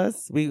doing to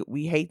us?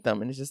 We hate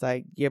them. And it's just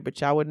like, yeah, but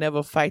y'all would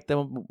never fight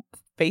them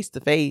face to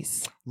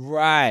face.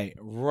 Right.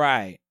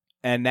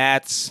 And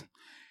that's,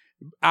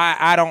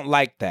 I don't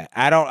like that.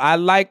 I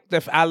like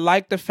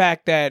the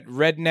fact that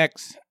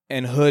rednecks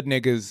and hood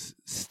niggas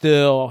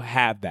still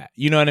have that.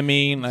 You know what I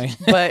mean?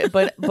 Like,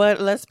 but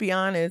let's be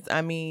honest.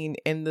 I mean,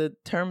 in the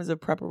terms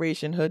of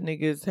preparation, hood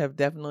niggas have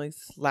definitely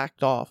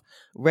slacked off.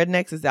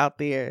 Rednecks is out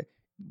there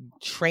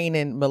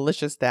training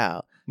militia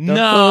style.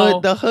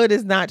 The hood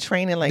is not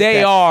training like that.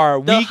 They are.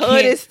 The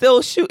hood is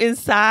still shooting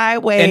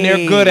sideways. And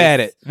they're good at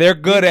it. You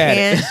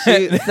can't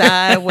shoot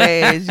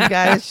sideways. You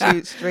gotta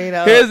shoot straight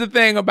up. Here's the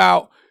thing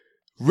about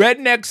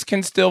rednecks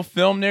can still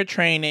film their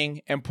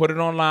training and put it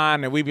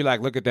online, and we be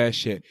like, look at that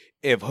shit.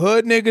 If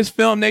hood niggas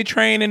film their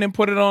training and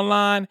put it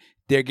online,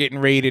 they're getting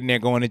raided and they're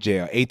going to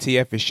jail.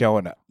 ATF is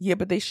showing up. Yeah,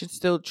 but they should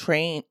still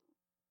train.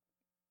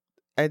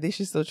 They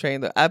should still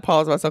train. I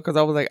paused myself because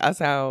I was like, I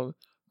sound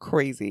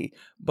crazy,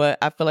 but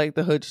I feel like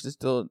the hood should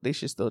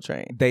still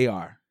train. They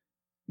are.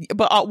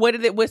 But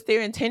what's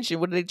their intention?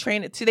 What are they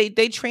training? See,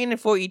 they training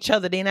for each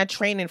other. They're not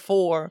training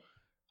for.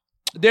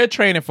 They're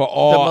training for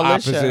all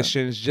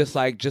oppositions, just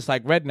like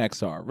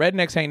rednecks are.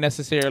 Rednecks ain't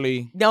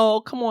necessarily.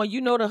 No, come on.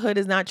 The hood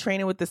is not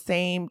training with the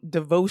same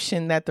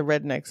devotion that the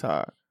rednecks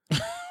are.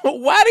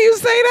 Why do you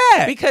say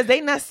that? Because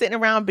they not sitting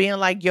around being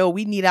like, yo,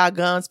 we need our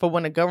guns for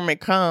when the government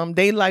come.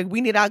 They like,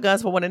 we need our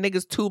guns for when the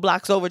niggas 2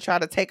 blocks over try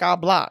to take our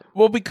block.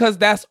 Well, because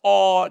that's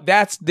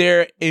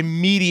their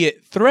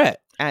immediate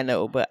threat. I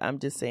know, but I'm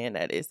just saying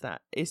that it's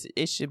not.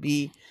 It should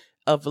be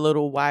of a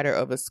little wider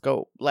of a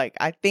scope. Like,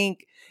 I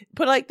think,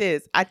 put it like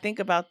this, I think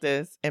about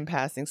this in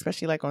passing,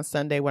 especially like on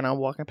Sunday when I'm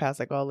walking past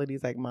like all of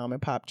these like mom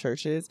and pop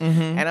churches,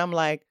 and I'm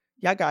like,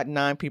 y'all got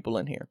 9 people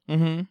in here.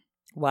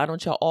 Why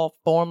don't y'all all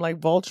form like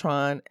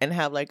Voltron and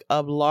have like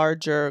a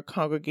larger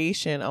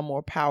congregation, a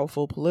more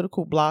powerful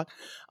political bloc,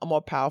 a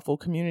more powerful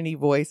community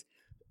voice,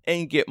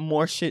 and get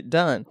more shit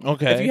done?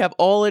 Okay. If you have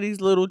all of these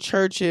little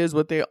churches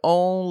with their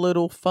own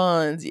little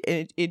funds,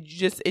 it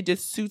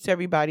just suits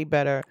everybody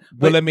better.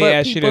 But let me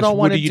ask you this: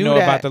 what do you know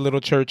about the little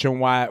church and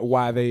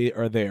why they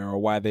are there or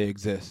why they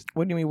exist?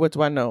 What do you mean? What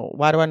do I know?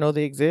 Why do I know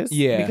they exist?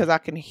 Yeah, because I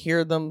can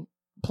hear them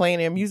playing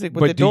their music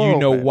with the door open. But do you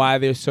know open. why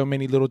there's so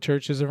many little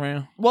churches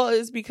around? Well,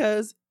 it's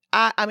because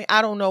I mean,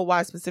 I don't know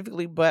why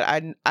specifically, but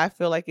I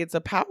feel like it's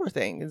a power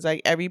thing. It's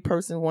like every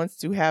person wants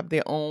to have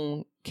their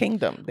own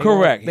kingdom.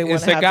 Correct.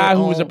 It's a guy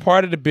who was a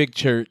part of the big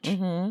church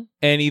and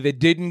either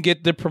didn't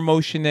get the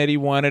promotion that he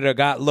wanted or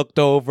got looked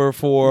over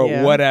for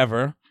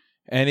whatever.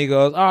 And he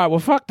goes, all right, well,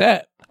 fuck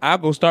that. I'll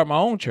go start my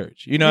own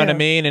church. You know what I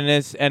mean?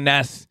 And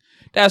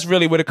that's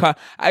really what it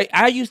costs.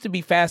 I used to be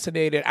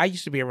fascinated. I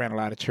used to be around a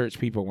lot of church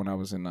people when I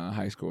was in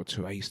high school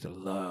too. I used to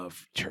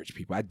love church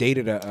people. I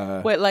dated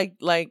But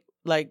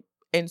like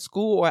in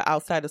school or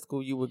outside of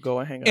school, you would go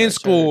and hang out in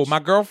school. Church? My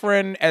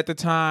girlfriend at the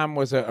time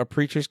was a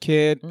preacher's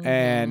kid,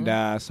 and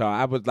so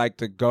I would like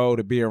to go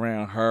to be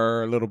around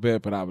her a little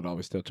bit, but I would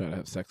always still try to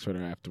have sex with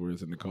her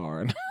afterwards in the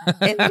car.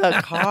 In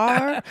the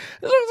car?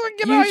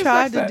 You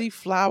tried to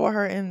deflower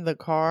her in the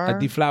car? I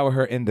deflower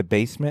her in the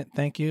basement,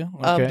 thank you.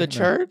 Okay. Of the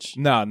church?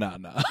 No.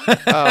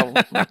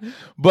 Oh.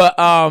 But,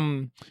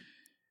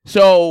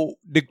 so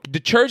the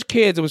church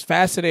kids, it was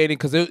fascinating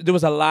because there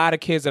was a lot of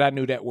kids that I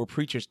knew that were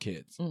preachers'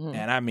 kids,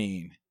 and I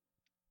mean,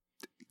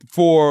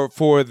 for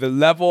the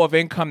level of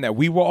income that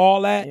we were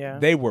all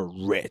at, they were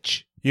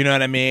rich. You know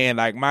what I mean?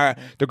 Like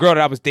the girl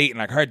that I was dating,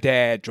 like her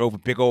dad drove a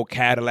big old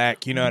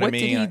Cadillac. You know what I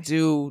mean? What did he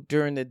do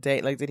during the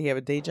day? Like, did he have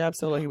a day job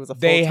still, or he was a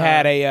full-time? They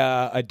had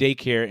a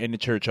daycare in the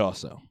church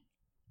also.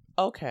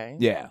 Okay.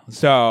 Yeah.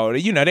 So,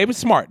 you know, they were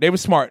smart. They were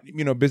smart,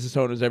 you know, business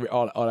owners,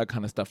 all that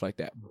kind of stuff like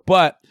that.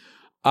 But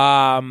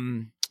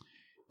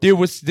there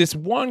was this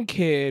one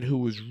kid who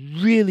was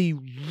really,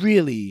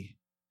 really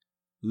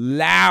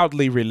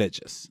loudly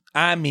religious.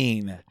 I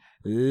mean,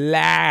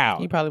 loud.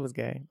 He probably was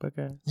gay, but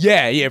good.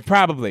 Yeah,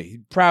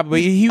 probably.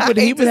 He would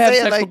have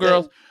sex with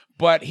girls,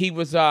 but he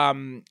was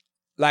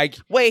like,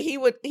 wait, he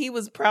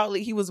was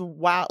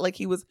wild, like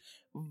he was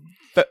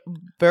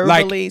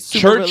verbally like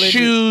super church religious.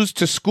 shoes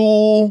to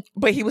school,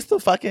 but he was still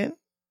fucking.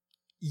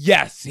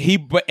 Yes,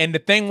 and the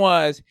thing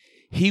was,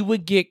 he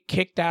would get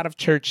kicked out of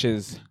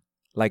churches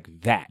like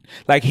that.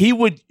 Like he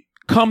would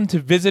come to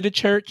visit a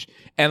church,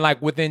 and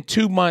like within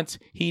 2 months,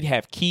 he'd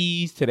have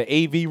keys to the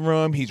AV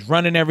room. He's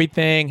running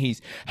everything.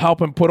 He's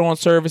helping put on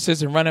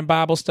services and running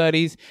Bible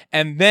studies.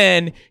 And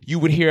then you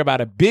would hear about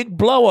a big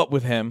blow up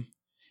with him,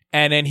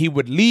 and then he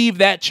would leave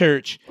that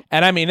church.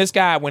 And I mean, this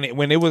guy when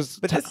it was,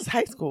 but this is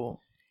high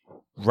school,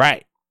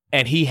 right?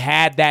 And he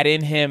had that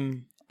in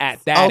him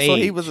at that age.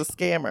 Also, he was a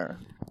scammer.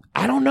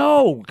 I don't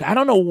know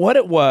what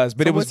it was,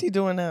 but so it was. What's he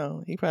doing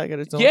now? He probably got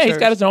his own. Yeah, church. He's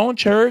got his own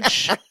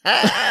church.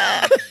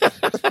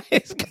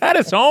 He's got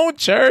his own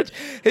church.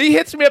 He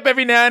hits me up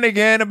every now and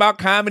again about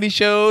comedy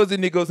shows,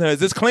 and he goes, "Is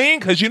this clean?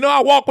 Because you know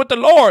I walk with the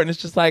Lord." And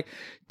it's just like,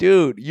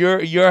 dude,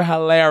 you're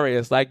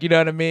hilarious. Like, you know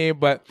what I mean?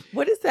 But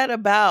what is that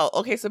about?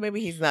 Okay, so maybe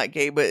he's not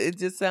gay, but it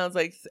just sounds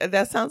like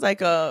that sounds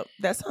like a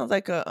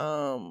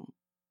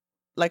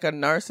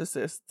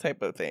narcissist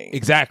type of thing.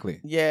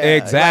 Exactly. Yeah.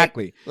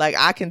 Exactly. Like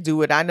I can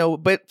do it. I know.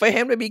 But for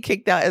him to be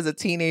kicked out as a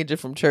teenager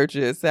from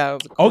churches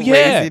sounds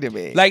crazy to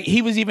me. Like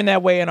he was even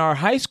that way in our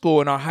high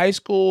school.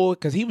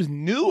 Because he was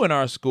new in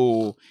our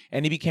school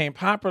and he became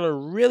popular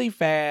really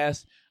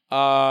fast.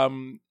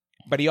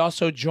 But he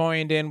also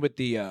joined in with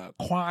the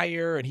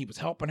choir, and he was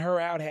helping her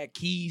out, had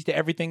keys to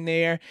everything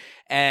there.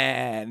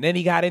 And then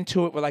he got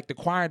into it with like the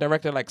choir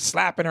director, like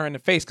slapping her in the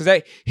face.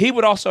 Because he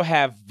would also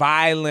have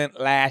violent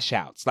lash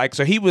outs. Like,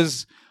 so he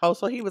was... Oh,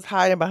 so he was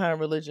hiding behind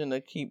religion to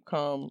keep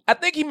calm. I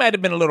think he might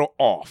have been a little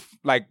off.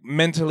 Like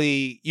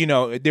mentally, you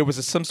know, there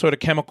was some sort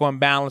of chemical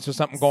imbalance or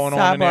something going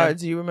on in there.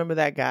 Do you remember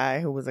that guy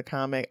who was a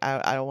comic?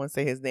 I don't want to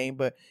say his name,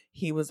 but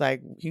he was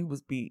like, he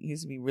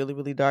used to be really,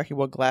 really dark. He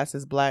wore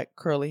glasses, black,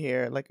 curly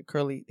hair, like a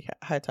curly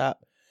high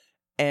top.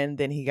 And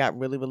then he got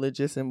really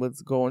religious and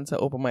was going to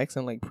open mics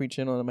and like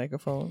preaching on a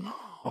microphone.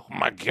 Oh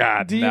my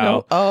God! Do you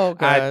know? Oh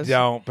gosh, I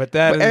don't. But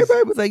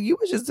everybody was like, "You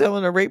was just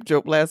telling a rape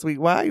joke last week.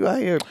 Why are you out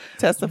here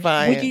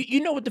testifying?" Well, you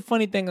know what the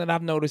funny thing that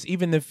I've noticed,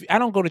 even if I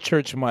don't go to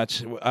church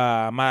much,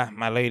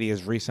 my lady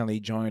has recently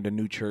joined a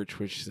new church,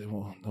 which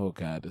oh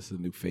God, this is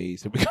a new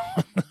phase.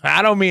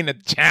 I don't mean to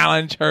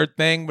challenge her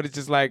thing, but it's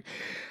just like.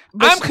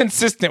 I'm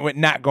consistent with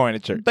not going to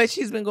church. But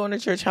she's been going to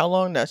church how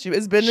long now?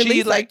 It's been at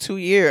least like 2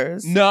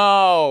 years.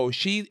 No,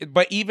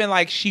 but even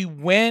like she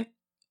went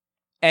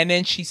and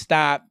then she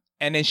stopped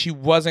and then she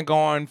wasn't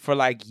going for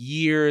like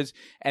years.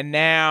 And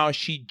now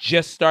she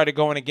just started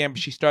going again,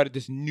 but she started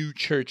this new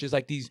church. It's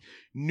like these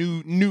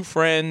new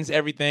friends,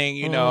 everything,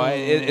 you know,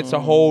 it's a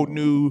whole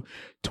new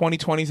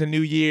 2020 is a new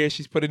year.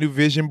 She's put a new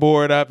vision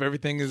board up.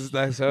 Everything is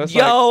like, so it's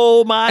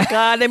my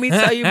God, let me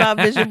tell you about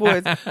vision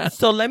boards.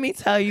 So let me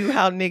tell you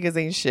how niggas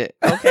ain't shit.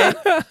 Okay.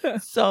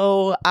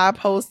 So I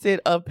posted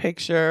a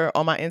picture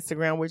on my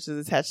Instagram, which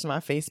is attached to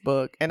my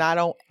Facebook, and I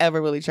don't ever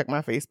really check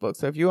my Facebook.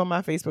 So if you're on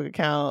my Facebook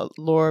account,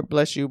 Lord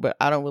bless you, but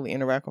I don't really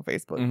interact on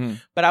Facebook. Mm-hmm.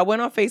 But I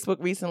went on Facebook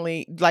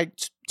recently, like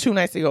 2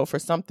 nights ago for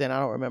something, I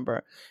don't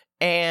remember.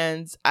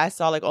 And I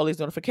saw like all these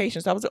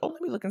notifications. So I was like, oh,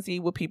 let me look and see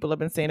what people have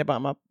been saying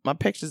about my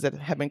pictures that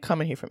have been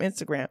coming here from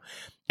Instagram.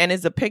 And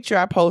it's a picture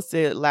I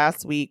posted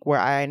last week where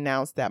I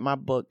announced that my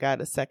book got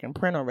a second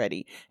print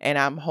already. And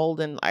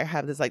I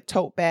have this like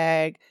tote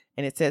bag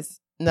and it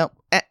says, no,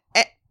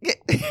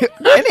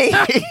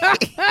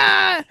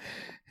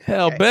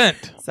 hell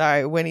bent.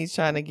 Sorry, Winnie's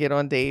trying to get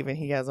on Dave and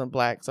he has on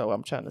black. So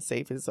I'm trying to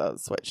save his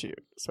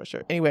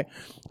sweatshirt. Anyway,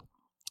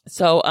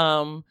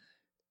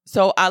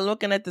 So I'm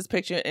looking at this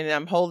picture and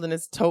I'm holding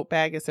this tote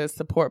bag. It says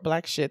support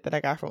black shit that I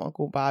got from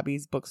Uncle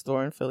Bobby's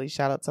bookstore in Philly.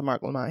 Shout out to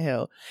Mark Lamont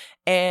Hill.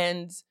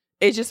 And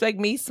it's just like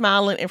me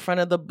smiling in front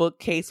of the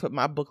bookcase with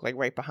my book like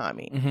right behind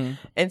me. Mm-hmm.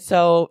 And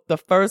so the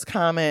first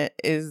comment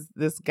is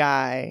this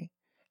guy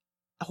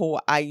who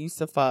I used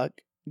to fuck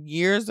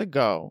years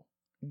ago.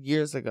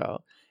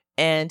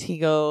 And he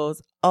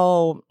goes,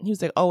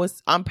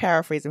 I'm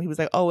paraphrasing. He was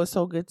like, oh, it's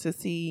so good to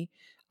see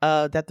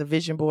that the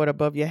vision board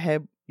above your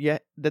head, your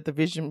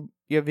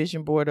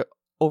vision board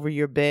over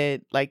your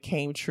bed like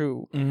came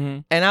true. Mm-hmm.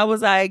 And I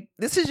was like,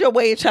 this is your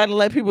way of trying to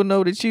let people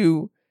know that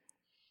you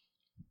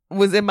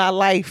was in my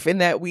life and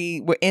that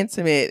we were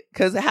intimate.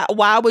 Because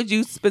why would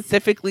you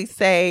specifically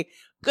say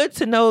good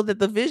to know that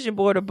the vision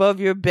board above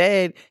your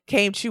bed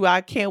came true.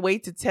 I can't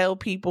wait to tell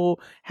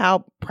people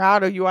how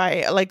proud of you I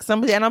am. Like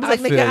somebody, and I was like,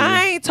 nigga,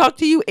 I ain't talked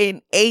to you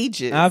in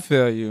ages. I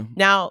feel you.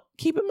 Now,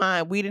 keep in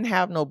mind, we didn't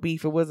have no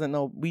beef. It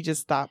wasn't we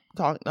just stopped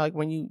talking. Like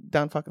when you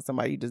done fucking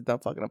somebody, you just done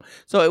fucking them.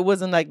 So it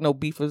wasn't like no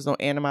beef. It was no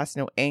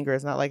animosity, no anger.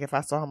 It's not like if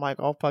I saw him like,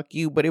 oh, fuck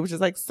you. But it was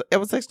just like, it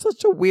was like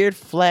such a weird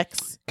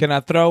flex. Can I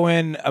throw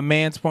in a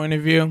man's point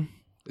of view?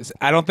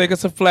 I don't think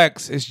it's a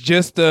flex. It's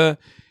just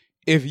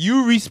if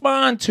you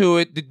respond to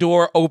it, the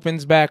door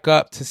opens back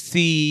up to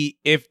see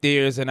if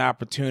there's an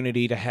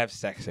opportunity to have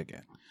sex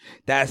again.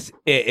 That's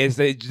it.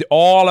 It's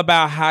all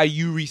about how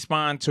you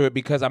respond to it,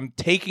 because I'm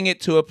taking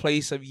it to a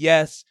place of,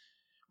 yes,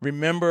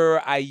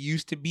 remember I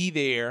used to be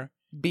there,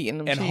 beating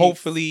them, and cheeks.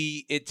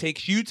 Hopefully it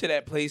takes you to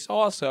that place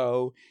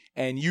also,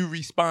 and you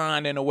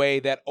respond in a way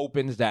that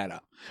opens that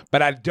up.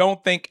 But I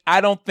don't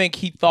think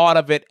he thought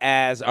of it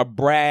as a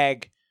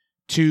brag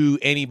to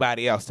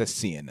anybody else that's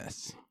seeing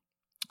this.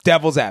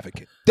 Devil's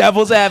advocate.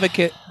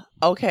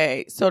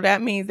 Okay, so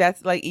that means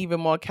that's like even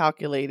more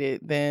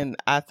calculated than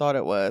I thought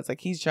it was.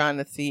 Like he's trying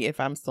to see if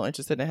I'm still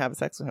interested in having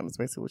sex with him, is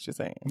basically what you're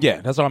saying.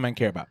 Yeah, that's all men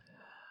care about.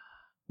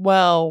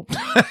 Well,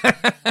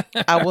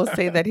 I will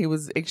say that he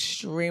was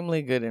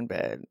extremely good in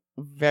bed.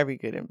 Very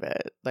good in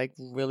bed. Like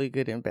really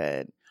good in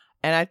bed.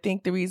 And I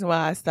think the reason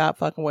why I stopped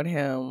fucking with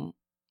him,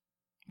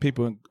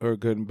 people who are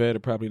good in bed are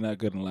probably not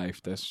good in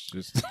life. That's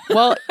just...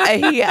 Well,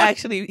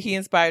 he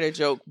inspired a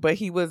joke, but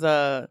he was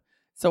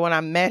so when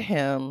I met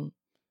him,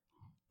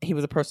 he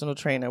was a personal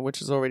trainer,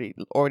 which is already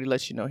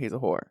lets you know he's a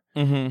whore.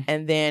 Mm-hmm.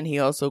 And then he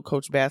also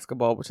coached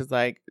basketball, which is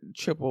like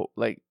triple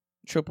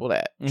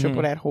that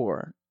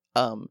whore.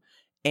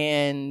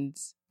 And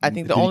I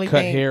think the only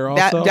thing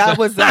that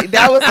was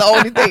the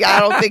only thing I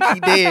don't think he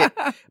did.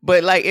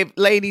 But like, if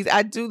ladies,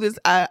 I do this,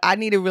 I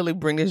need to really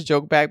bring this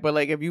joke back. But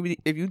like, if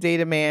you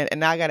date a man, and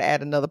now I got to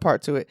add another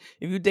part to it.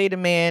 If you date a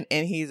man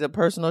and he's a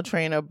personal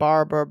trainer,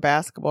 barber,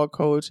 basketball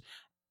coach,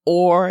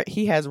 or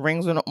he has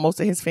rings on most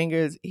of his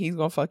fingers, he's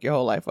gonna fuck your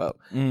whole life up,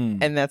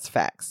 and that's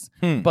facts.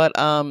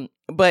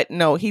 But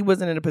no, he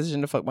wasn't in a position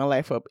to fuck my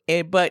life up.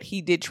 But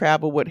he did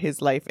travel with his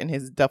life in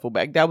his duffel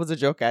bag. That was a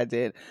joke I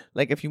did.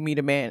 Like if you meet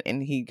a man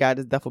and he got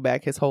his duffel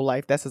bag, his whole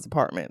life, that's his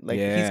apartment. Like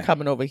he's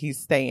coming over, he's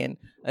staying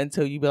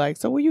until you be like,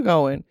 so where you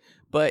going?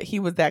 But he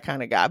was that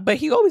kind of guy. But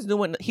he always knew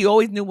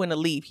when to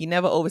leave. He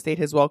never overstayed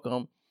his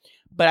welcome.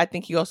 But I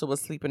think he also was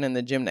sleeping in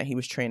the gym that he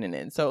was training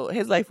in. So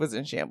his life was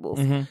in shambles.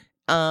 Mm-hmm.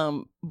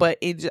 But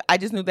I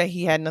just knew that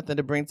he had nothing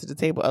to bring to the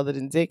table other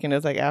than dick, and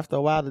it's like after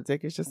a while the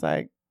dick is just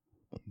like,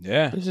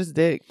 it's just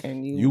dick.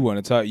 And you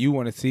want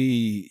to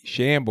see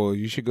shambles,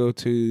 you should go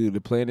to the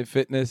Planet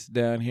Fitness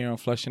down here on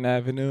Flushing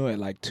Avenue at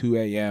like 2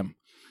 a.m.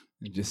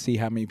 and just see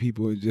how many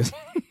people are just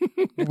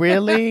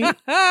really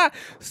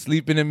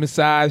sleeping in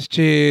massage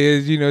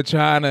chairs,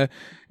 trying to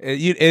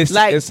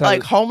it's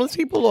like homeless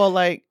people, or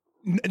like...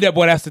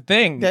 Well, that's the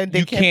thing.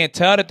 You can't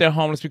tell that they're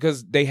homeless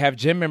because they have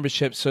gym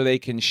memberships so they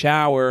can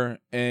shower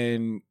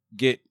and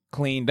get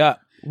cleaned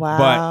up.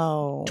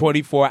 Wow. But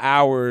 24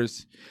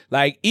 hours,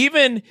 like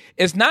even,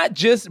 it's not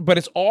just, but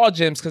it's all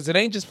gyms because it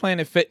ain't just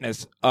Planet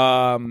Fitness.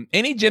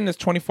 Any gym that's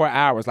 24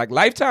 hours, like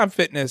Lifetime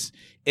Fitness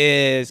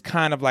is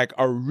kind of like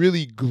a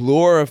really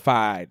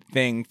glorified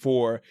thing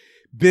for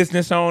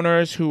business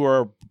owners who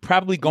are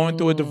probably going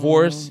through a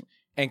divorce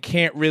and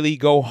can't really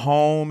go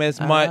home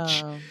as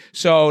much.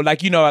 So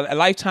like, a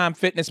Lifetime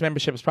Fitness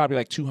membership is probably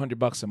like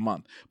 $200 a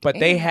month, but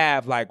they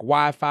have like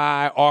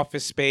Wi-Fi,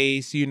 office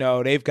space,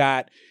 they've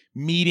got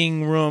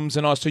meeting rooms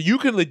and all. So you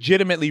can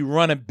legitimately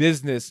run a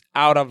business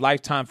out of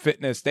Lifetime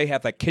Fitness. They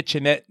have like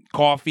kitchenette,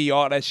 coffee,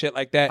 all that shit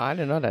like that. I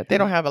didn't know that. They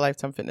don't have a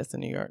Lifetime Fitness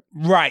in New York.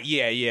 Right.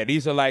 Yeah.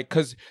 These are like,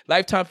 because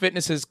Lifetime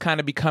Fitness is kind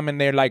of becoming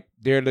they're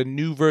the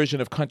new version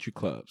of country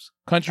clubs.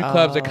 Country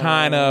clubs are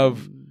kind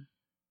of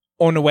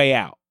on the way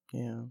out.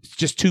 Yeah. It's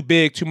just too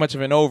big, too much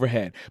of an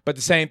overhead. But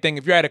the same thing,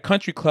 if you're at a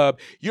country club,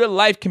 your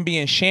life can be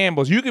in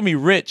shambles. You can be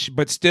rich,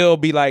 but still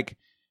be like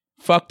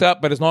fucked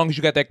up. But as long as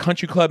you got that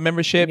country club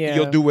membership,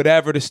 you'll do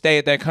whatever to stay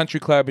at that country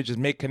club and just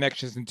make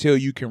connections until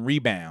you can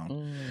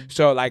rebound.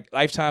 So like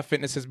Lifetime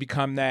Fitness has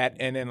become that.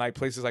 And then like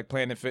places like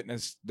Planet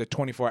Fitness, the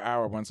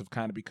 24-hour ones have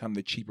kind of become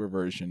the cheaper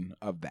version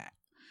of that.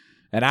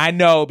 And I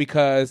know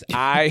because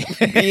I...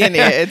 Be in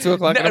there at 2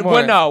 o'clock in the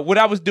morning. Well, no. What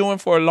I was doing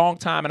for a long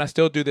time, and I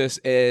still do this,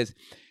 is...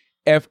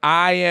 If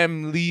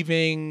I'm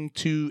leaving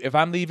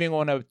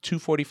on a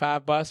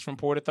 245 bus from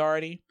Port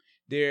Authority,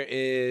 there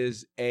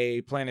is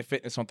a Planet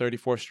Fitness on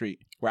 34th Street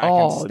where I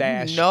can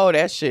stash. No,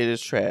 that shit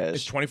is trash.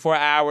 It's 24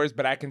 hours,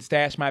 but I can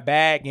stash my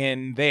bag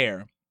in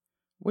there.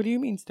 What do you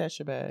mean stash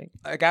your bag?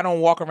 Like I don't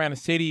walk around the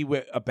city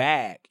with a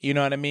bag. You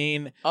know what I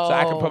mean? So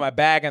I can put my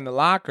bag in the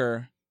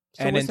locker.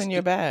 So what's in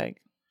your bag?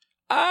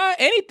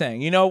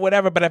 Anything,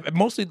 whatever. But I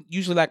mostly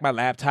usually like my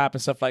laptop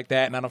and stuff like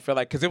that. And I don't feel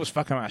like, because it was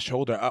fucking my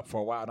shoulder up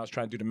for a while and I was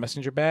trying to do the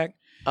messenger bag.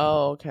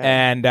 Oh, okay.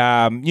 And,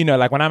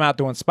 like when I'm out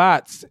doing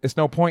spots, it's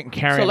no point in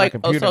carrying my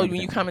computer. So when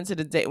you come into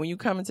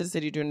the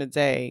city during the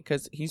day,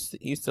 because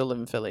you still live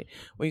in Philly,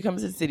 when you come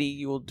into the city,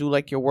 you will do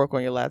like your work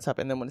on your laptop.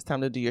 And then when it's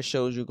time to do your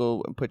shows, you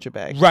go and put your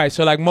bag. Right.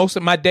 So like most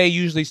of my day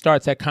usually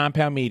starts at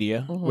Compound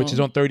Media, which is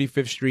on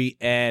 35th Street.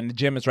 And the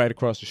gym is right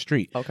across the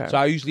street. Okay. So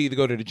I usually either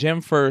go to the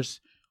gym first,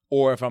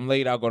 or if I'm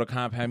late, I'll go to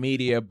Compound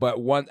Media. But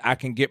once I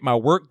can get my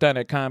work done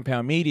at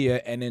Compound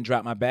Media and then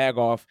drop my bag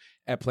off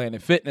at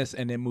Planet Fitness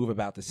and then move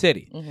about the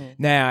city.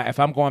 Now, if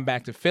I'm going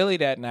back to Philly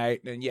that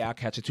night, then I'll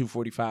catch a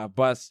 2:45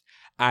 bus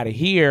out of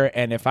here.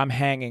 And if I'm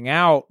hanging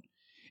out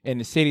in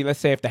the city, let's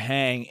say if the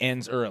hang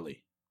ends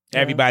early,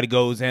 everybody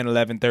goes in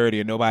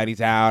 11:30 and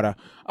nobody's out. All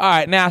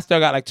right, now I still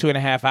got like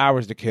 2.5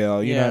 hours to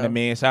kill. You know what I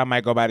mean? So I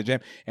might go by the gym.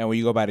 And when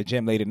you go by the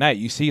gym late at night,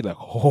 you see like,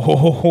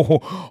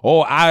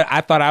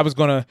 I thought I was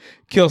going to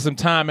kill some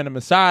time in a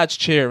massage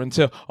chair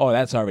until,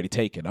 that's already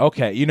taken.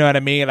 Okay, you know what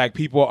I mean? Like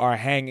people are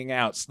hanging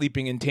out,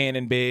 sleeping in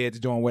tanning beds,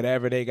 doing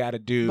whatever they got to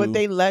do. But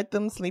they let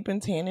them sleep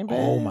in tanning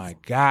beds? Oh my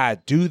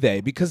God, do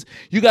they? Because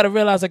you got to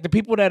realize like the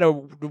people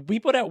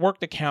that work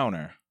the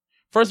counter,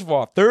 first of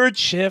all, third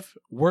shift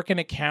working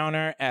a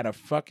counter at a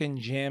fucking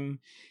gym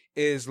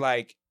is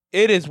like,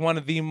 it is one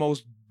of the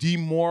most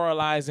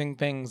demoralizing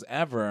things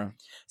ever.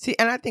 See,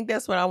 and I think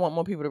that's what I want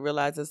more people to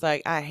realize. It's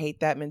like, I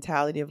hate that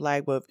mentality of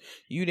like, well,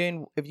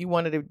 if you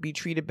wanted to be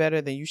treated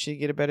better, then you should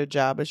get a better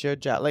job. It's your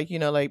job. Like,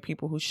 like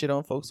people who shit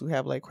on folks who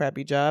have like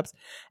crappy jobs.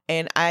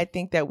 And I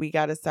think that we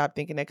got to stop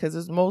thinking that, because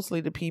it's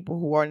mostly the people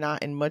who are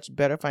not in much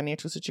better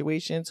financial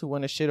situations who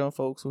want to shit on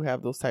folks who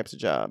have those types of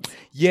jobs.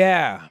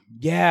 Yeah.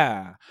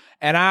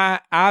 And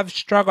I've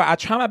struggled. I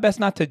try my best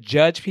not to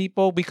judge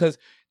people, because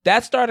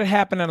that started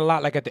happening a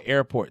lot, like at the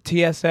airport,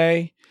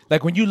 TSA.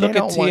 Like when you look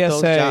at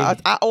TSA,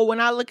 when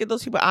I look at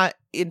those people,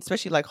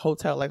 especially like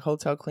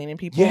hotel cleaning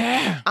people.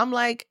 Yeah, I'm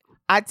like,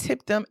 I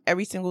tip them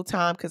every single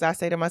time, because I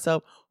say to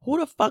myself, who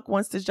the fuck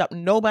wants this job?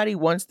 Nobody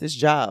wants this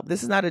job.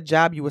 This is not a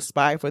job you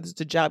aspire for. This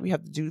is a job you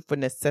have to do for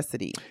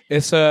necessity.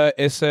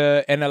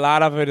 And a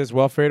lot of it is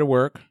welfare to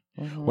work.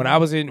 When I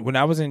was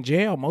in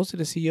jail, most of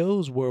the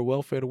COs were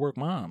welfare to work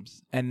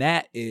moms, and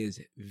that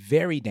is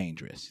very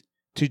dangerous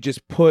to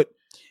just put.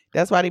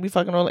 That's why they be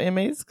fucking all the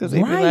inmates, because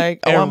they be like,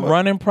 I'm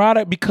running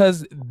product,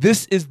 because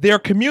this is their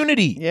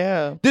community.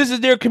 Yeah, this is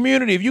their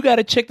community. If you got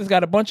a chick that's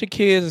got a bunch of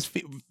kids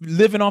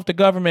living off the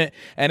government,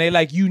 and they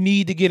like, you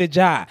need to get a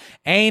job,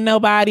 ain't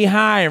nobody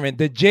hiring.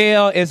 The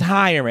jail is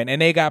hiring,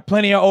 and they got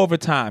plenty of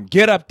overtime.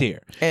 Get up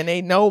there, and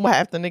they know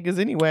half the niggas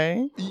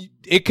anyway.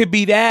 It could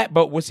be that,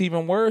 but what's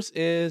even worse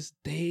is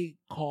they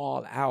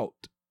call out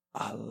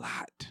a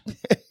lot.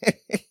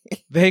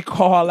 They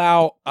call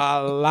out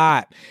a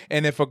lot.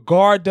 And if a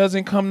guard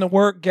doesn't come to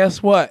work,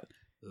 guess what?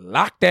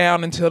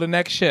 Lockdown until the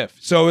next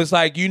shift. So it's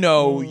like,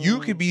 you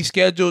could be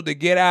scheduled to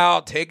get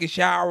out, take a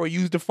shower,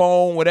 use the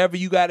phone, whatever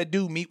you got to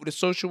do, meet with a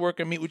social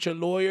worker, meet with your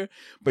lawyer.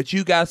 But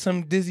you got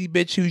some dizzy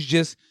bitch who's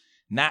just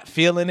not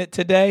feeling it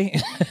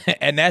today.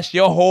 And that's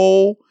your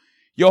whole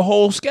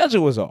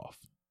schedule is off.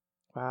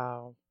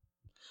 Wow.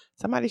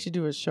 Somebody should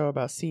do a show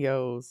about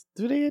COs.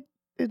 Do they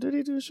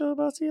do a show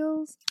about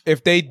COs?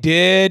 If they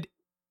did,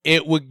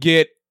 it would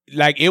get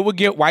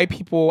white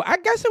people. I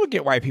guess it would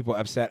get white people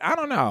upset. I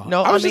don't know.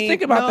 No, I was just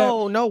thinking about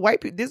that. No,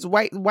 white people. This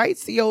white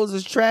COs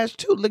is trash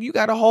too. Look, you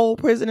got a whole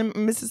prison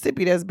in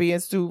Mississippi that's being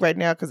sued right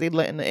now because they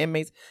letting the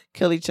inmates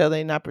kill each other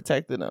and not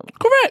protecting them.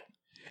 Correct.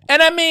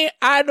 And I mean,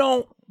 I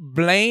don't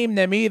blame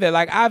them either.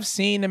 Like, I've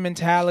seen the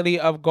mentality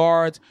of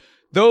guards.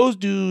 Those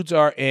dudes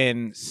are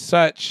in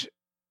such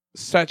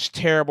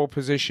terrible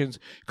positions,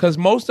 because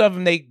most of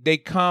them, they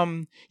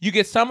come, you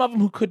get some of them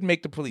who couldn't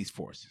make the police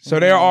force, so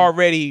they're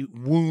already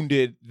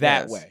wounded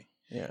that way.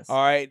 Yes. All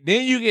right,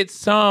 then you get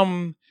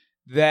some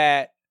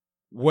that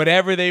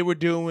whatever they were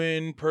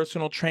doing,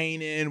 personal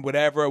training,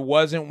 whatever,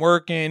 wasn't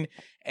working,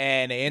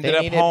 and they ended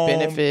up home.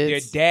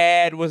 Benefits. Their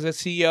dad was a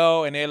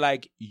CO, and they're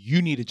like,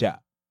 you need a job.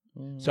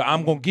 So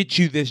I'm going to get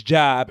you this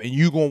job, and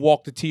you going to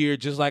walk the tier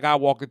just like I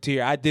walked the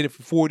tier. I did it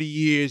for 40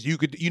 years. You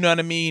know what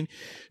I mean?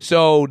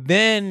 So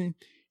then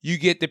you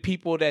get the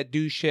people that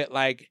do shit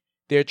like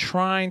they're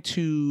trying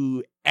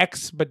to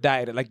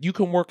expedite it. Like, you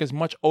can work as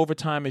much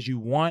overtime as you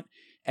want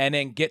and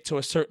then get to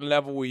a certain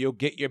level where you'll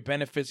get your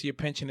benefits, your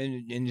pension,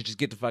 and you just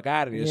get the fuck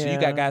out of there. Yeah. So you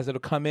got guys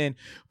that'll come in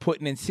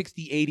putting in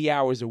 60, 80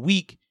 hours a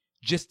week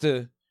just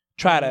to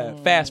try to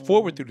fast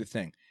forward through the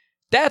thing.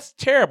 That's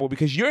terrible,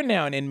 because you're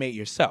now an inmate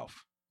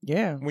yourself.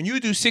 Yeah. When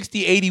you do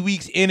 60, 80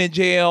 weeks in a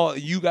jail,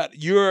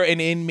 you're an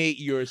inmate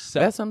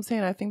yourself. That's what I'm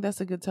saying. I think that's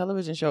a good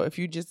television show. If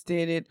you just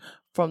did it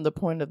from the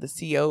point of the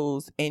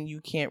COs and you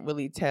can't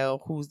really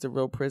tell who's the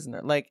real prisoner.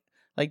 Like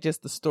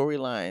just the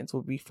storylines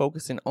will be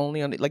focusing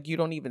only on it. Like, you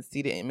don't even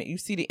see the inmate. You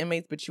see the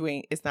inmates, but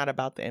it's not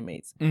about the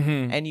inmates.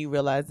 Mm-hmm. And you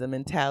realize the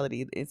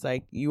mentality. It's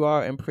like you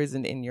are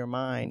imprisoned in your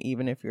mind,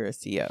 even if you're a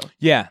CO.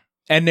 Yeah.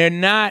 And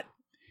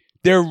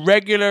they're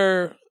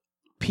regular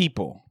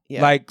people.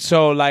 Yeah. Like,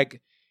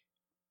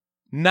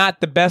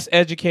 not the best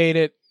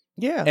educated,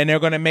 Yeah. and they're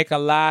going to make a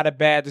lot of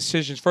bad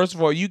decisions. First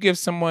of all, you give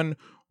someone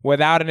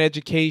without an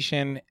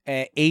education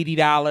an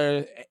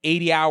 $80,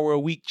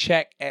 80-hour-a-week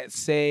check at,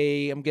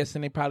 say, I'm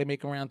guessing they probably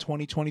make around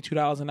 $20,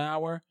 $22 an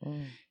hour.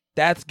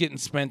 That's getting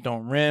spent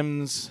on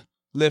rims,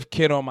 lift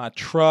kit on my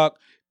truck.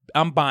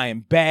 I'm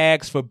buying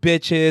bags for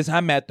bitches.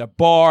 I'm at the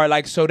bar.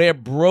 Like, so they're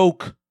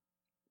broke.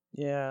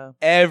 Yeah.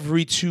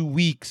 Every 2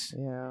 weeks.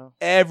 Yeah.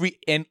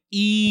 And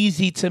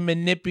easy to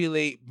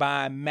manipulate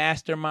by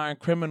mastermind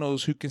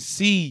criminals who can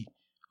see,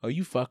 oh,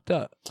 you fucked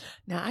up.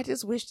 Now I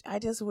just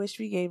wish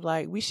we gave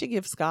we should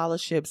give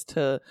scholarships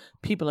to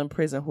people in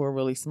prison who are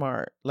really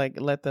smart. Like,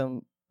 let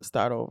them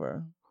start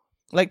over.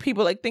 Like,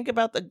 people, like, think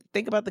about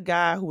the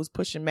guy who was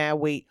pushing mad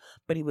weight,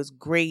 but he was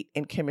great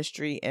in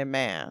chemistry and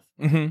math.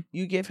 Mm-hmm.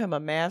 You give him a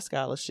math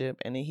scholarship,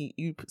 and then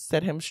you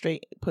set him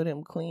straight, put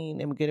him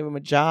clean, and get him a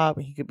job,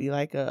 and he could be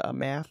like a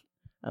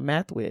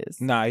math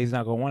whiz. Nah, he's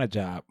not gonna want a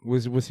job.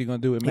 What's he gonna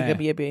do with math?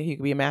 He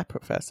could be a math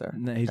professor.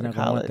 No, he's not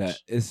college. gonna want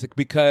that. It's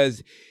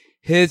because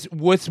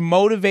what's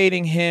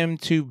motivating him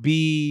to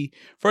be,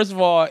 first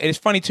of all, it's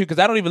funny too, because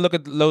I don't even look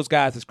at those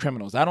guys as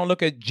criminals. I don't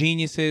look at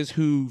geniuses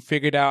who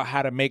figured out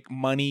how to make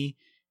money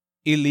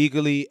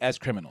illegally as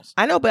criminals.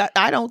 I know, but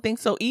I don't think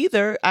so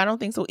either.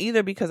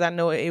 Because I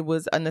know it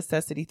was a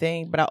necessity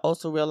thing, but I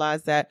also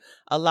realize that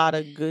a lot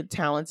of good,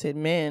 talented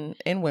men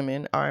and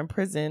women are in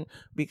prison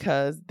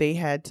because they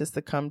had to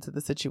succumb to the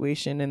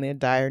situation and their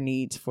dire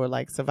needs for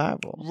like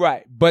survival.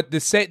 Right. But the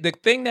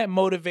thing that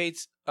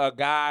motivates a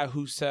guy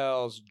who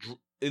sells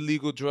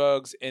illegal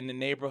drugs in the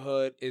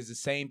neighborhood is the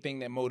same thing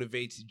that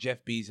motivates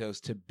Jeff Bezos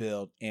to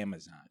build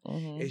Amazon.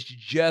 Mm-hmm. It's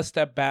just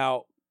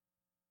about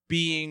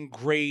being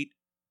great,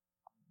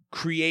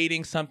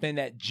 creating something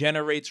that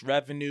generates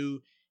revenue,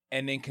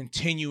 and then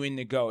continuing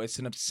to go. It's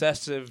an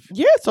obsessive.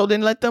 Yeah, so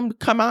then let them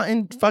come out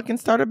and fucking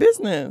start a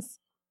business.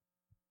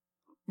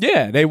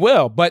 Yeah, they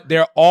will, but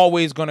they're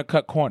always going to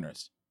cut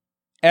corners.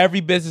 Every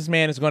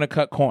businessman is going to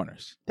cut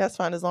corners. That's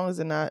fine as long as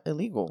they're not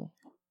illegal.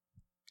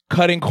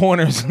 Cutting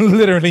corners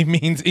literally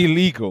means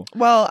illegal.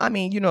 Well, I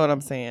mean, you know what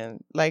I'm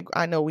saying. Like,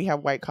 I know we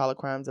have white collar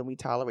crimes and we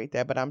tolerate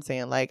that, but I'm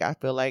saying, like, I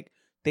feel like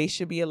they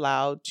should be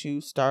allowed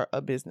to start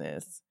a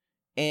business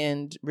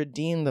and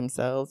redeem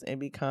themselves and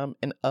become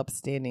an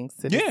upstanding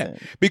citizen. Yeah,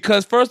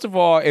 because first of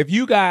all, if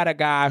you got a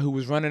guy who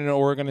was running an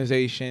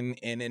organization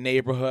in a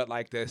neighborhood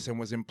like this and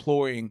was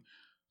employing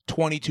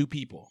 22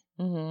 people,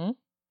 mm-hmm.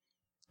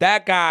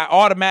 that guy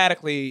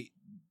automatically,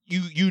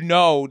 you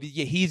know,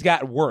 he's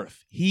got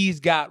worth. He's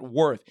got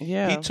worth.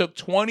 Yeah. He took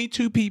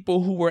 22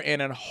 people who were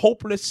in a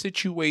hopeless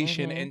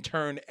situation mm-hmm. and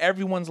turned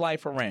everyone's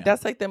life around.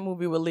 That's like that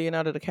movie with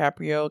Leonardo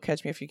DiCaprio,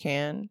 Catch Me If You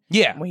Can.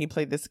 Yeah. When he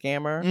played the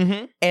scammer.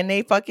 Mm-hmm. And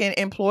they fucking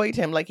employed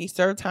him. Like, he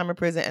served time in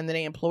prison, and then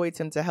they employed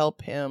him to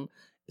help him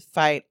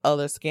fight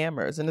other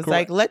scammers. And it's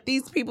Correct. like, let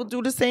these people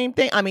do the same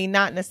thing. I mean,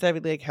 not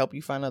necessarily like help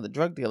you find other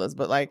drug dealers,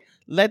 but like,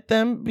 let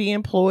them be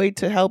employed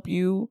to help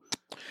you.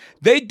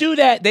 They do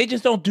that. They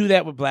just don't do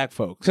that with black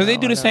folks. Because they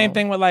do the same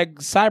thing with like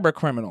cyber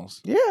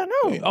criminals. Yeah, I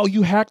know. Oh,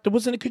 you hacked it.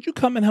 Wasn't it? Could you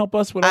come and help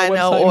us with our website? I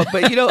know.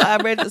 But you know, I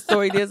read the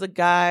story. There's a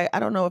guy. I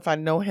don't know if I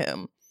know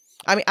him.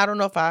 I mean, I don't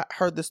know if I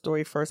heard the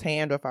story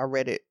firsthand or if I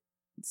read it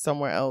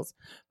somewhere else.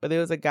 But there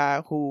was a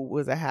guy who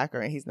was a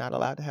hacker, and he's not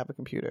allowed to have a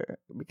computer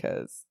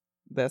because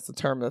that's the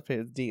term of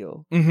his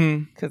deal.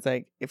 Because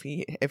like if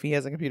he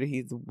has a computer,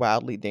 he's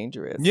wildly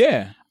dangerous.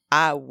 Yeah.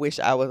 I wish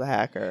I was a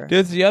hacker.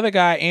 There's the other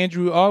guy,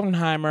 Andrew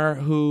Oppenheimer,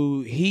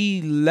 who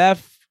he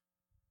left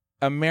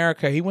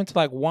America. He went to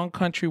like one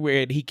country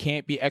where he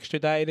can't be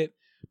extradited.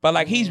 But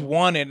like he's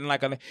wanted, and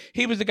like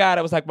he was the guy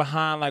that was like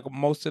behind like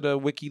most of the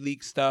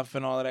WikiLeaks stuff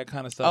and all of that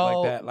kind of stuff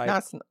like that. Like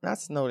not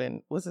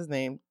Snowden. What's his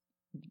name?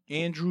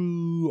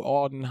 Andrew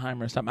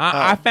Oppenheimer or something.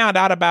 I found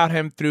out about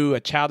him through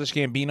a Childish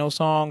Gambino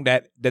song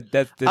that's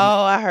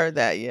I heard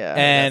that, yeah.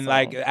 And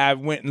like I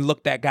went and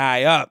looked that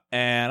guy up,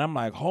 and I'm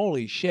like,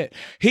 holy shit.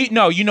 You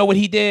know what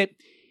he did?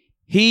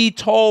 He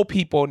told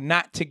people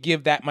not to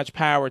give that much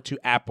power to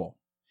Apple.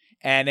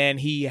 And then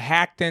he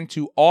hacked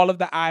into all of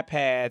the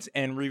iPads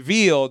and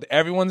revealed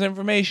everyone's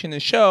information to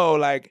show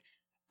like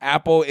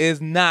Apple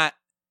is not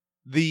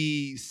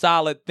the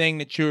solid thing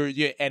that you're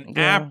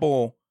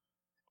Apple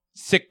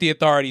sick the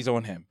authorities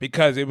on him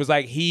because it was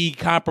like he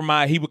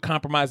would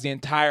compromise the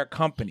entire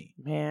company.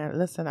 Man,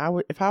 listen,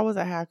 if I was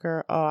a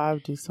hacker, I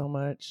would do so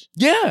much.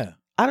 Yeah.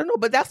 I don't know,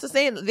 but that's the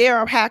saying. There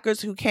are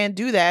hackers who can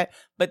do that,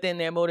 but then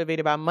they're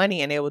motivated by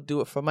money and they will do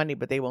it for money,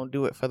 but they won't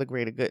do it for the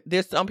greater good.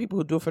 There's some people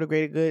who do it for the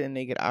greater good and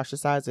they get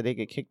ostracized or they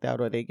get kicked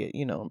out or they get,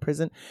 in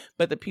prison.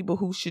 But the people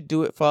who should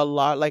do it for a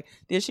lot, like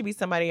there should be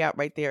somebody out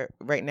right there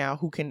right now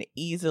who can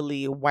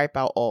easily wipe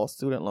out all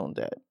student loan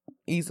debt.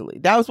 Easily.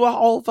 That was what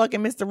whole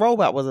fucking Mr.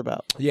 Robot was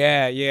about.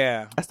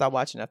 Yeah. I stopped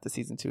watching after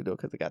season 2 though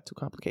because it got too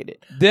complicated.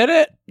 Did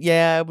it?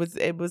 Yeah,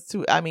 it was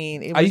too. I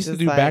mean, I used to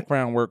do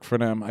background work for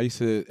them. I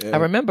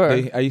remember.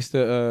 I used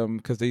to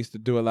because they used to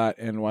do a lot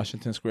in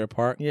Washington Square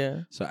Park.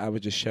 Yeah. So I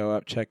would just show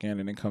up, check in,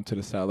 and then come to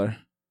the cellar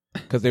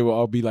because they would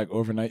all be like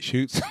overnight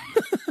shoots.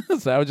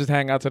 So I would just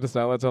hang out to the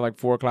cellar till like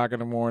 4:00 in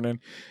the morning,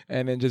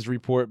 and then just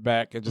report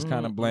back and just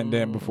kind of blend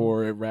in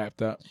before it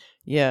wrapped up.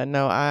 Yeah,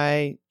 no,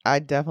 I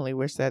definitely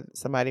wish that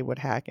somebody would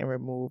hack and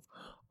remove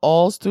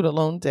all student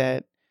loan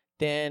debt.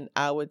 Then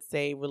I would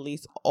say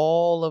release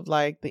all of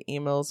like the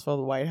emails for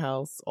the White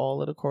House,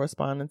 all of the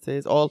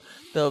correspondences, all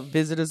the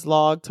visitors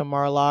log to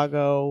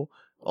Mar-a-Lago,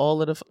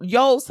 all of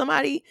the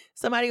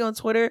somebody on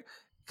Twitter,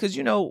 because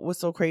you know what's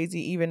so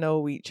crazy, even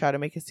though we try to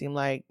make it seem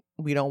like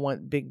we don't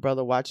want Big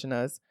Brother watching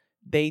us,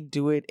 they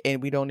do it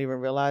and we don't even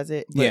realize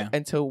it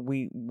until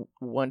we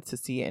want to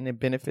see it and it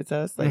benefits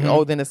us. Like,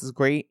 oh, then this is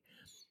great.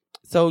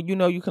 So you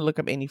know you can look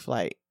up any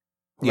flight.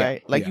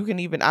 Right, like you can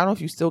even, I don't know if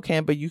you still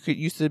can, but you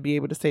used to be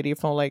able to say to your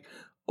phone like,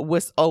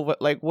 what's over,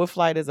 like what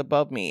flight is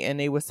above me, and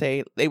they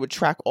would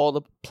track all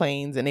the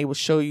planes, and they would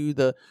show you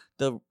the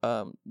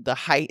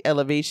height,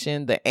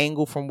 elevation, the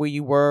angle from where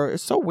you were.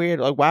 It's so weird.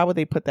 Like, why would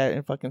they put that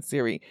in fucking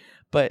Siri?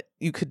 But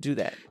you could do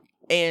that.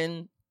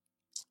 And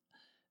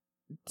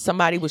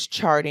somebody was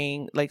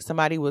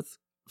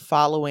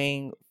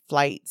following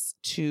flights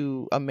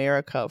to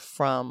America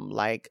from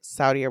like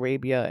Saudi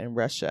Arabia and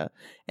Russia,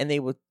 and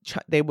they were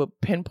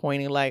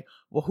pinpointing like,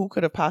 well, who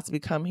could have possibly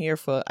come here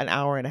for an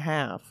hour and a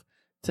half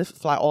to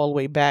fly all the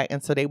way back?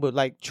 And so they were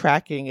like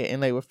tracking it,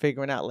 and they were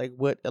figuring out like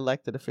what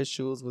elected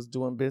officials was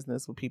doing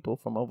business with people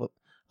from over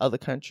other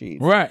countries.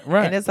 Right.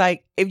 And it's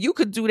like, if you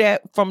could do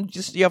that from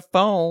just your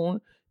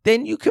phone,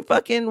 then you could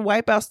fucking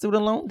wipe out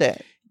student loan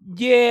debt.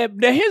 Yeah,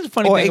 now here's the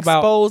funny thing about... Or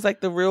expose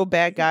like the real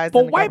bad guys.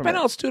 But wiping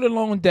out student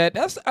loan debt,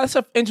 that's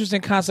an interesting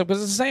concept,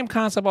 because it's the same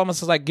concept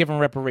almost as like giving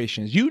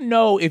reparations. You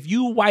know, if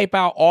you wipe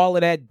out all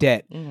of that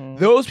debt,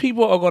 those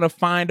people are going to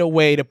find a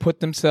way to put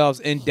themselves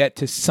in debt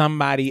to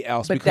somebody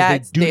else,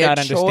 because they do not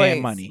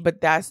understand money.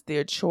 But that's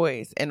their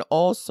choice. And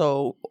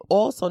also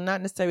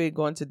not necessarily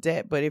going to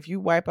debt, but if you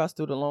wipe out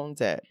student loan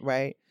debt,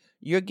 right,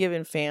 you're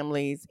giving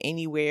families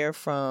anywhere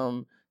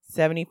from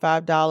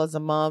 $75 a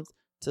month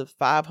to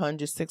 $500,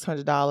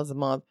 $600 a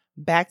month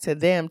back to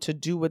them to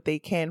do what they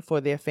can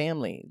for their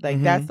family.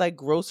 Like that's like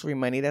grocery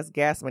money, that's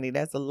gas money,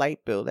 that's a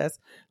light bill, that's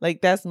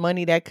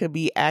money that could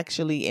be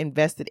actually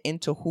invested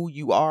into who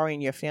you are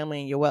and your family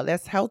and your wealth.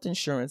 That's health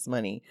insurance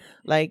money.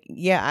 Like,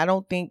 yeah, I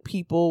don't think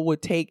people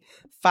would take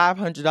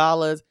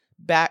 $500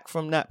 back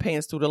from not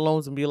paying student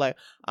loans and be like,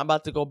 I'm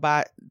about to go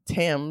buy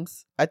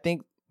Tim's. I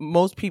think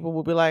most people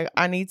will be like,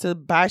 I need to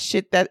buy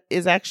shit that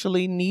is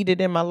actually needed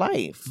in my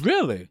life.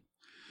 Really?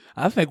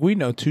 I think we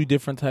know two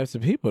different types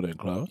of people then,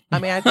 Chloe. I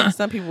mean, I think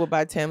some people will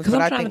buy Tim's, but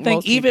I think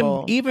most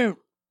people...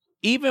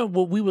 Even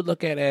what we would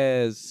look at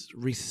as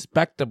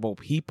respectable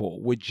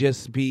people would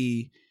just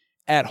be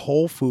at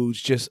Whole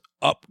Foods just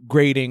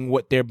upgrading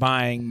what they're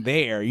buying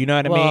there. You know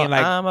what I mean?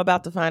 Like, I'm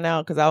about to find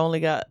out, because I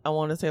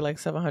want to say like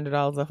 $700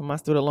 off of my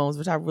student loans,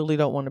 which I really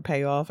don't want to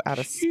pay off out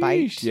of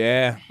spite.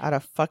 Yeah. Out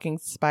of fucking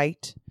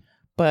spite.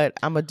 But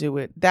I'm going to do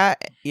it.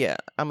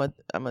 I'm going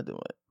to do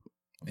it.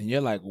 And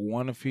you're like,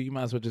 you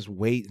might as well just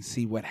wait and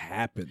see what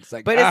happens.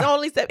 Like, but it's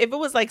only if it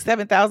was like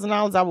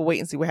 $7,000, I would wait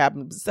and see what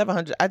happens.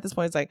 $700 at this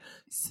point, it's like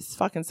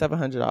fucking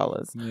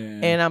 $700,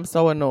 and I'm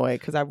so annoyed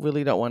because I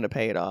really don't want to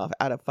pay it off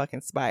out of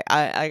fucking spite.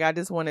 I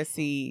just want to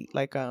see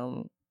like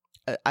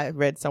I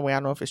read somewhere, I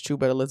don't know if it's true,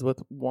 but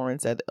Elizabeth Warren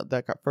said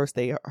that her first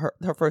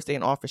day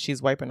in office,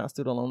 she's wiping out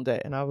student loan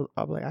debt, and I was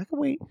like, I can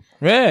wait.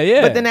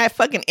 Yeah. But then that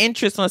fucking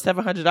interest on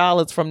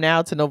 $700 from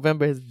now to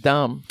November is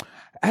dumb.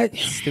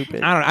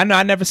 Stupid. I know.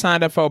 I never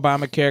signed up for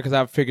Obamacare because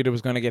I figured it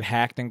was going to get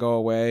hacked and go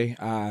away.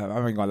 I'm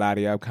not gonna lie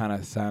to you. I'm kind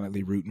of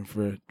silently rooting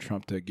for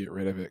Trump to get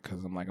rid of it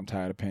because I'm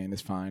tired of paying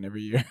this fine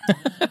every year.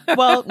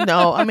 Well,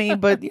 no, I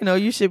mean, but you know,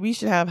 we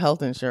should have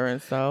health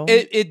insurance. So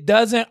it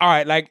doesn't. All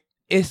right, like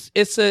it's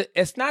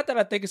not that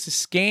I think it's a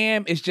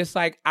scam. It's just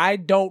like I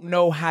don't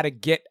know how to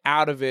get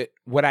out of it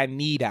what I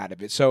need out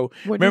of it. So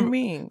what do you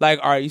mean? Like,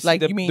 all right, you see like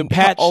the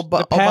patch.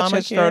 The patch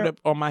has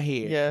started on my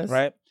head. Yes.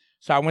 Right.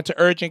 So I went to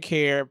urgent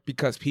care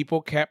because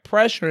people kept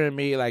pressuring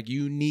me, like,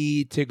 you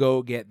need to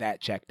go get that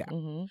checked out.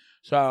 Mm-hmm.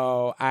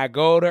 So I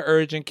go to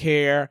urgent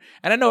care,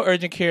 and I know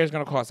urgent care is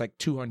going to cost like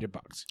 $200.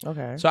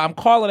 Okay. So I'm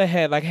calling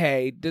ahead, like,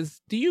 hey, do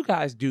you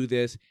guys do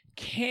this?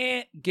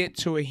 Can't get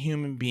to a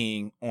human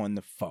being on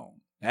the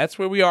phone. That's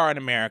where we are in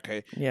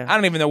America. Yeah. I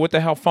don't even know what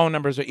the hell phone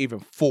numbers are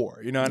even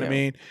for. You know what I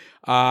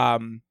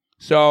mean?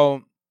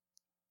 So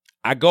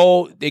I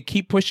go, they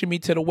keep pushing me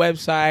to the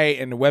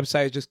website, and the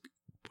website is just,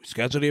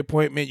 schedule the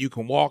appointment. You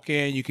can walk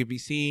in. You can be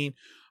seen.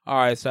 All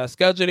right. So I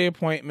schedule the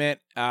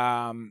appointment.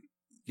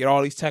 Get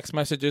all these text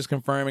messages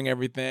confirming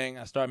everything.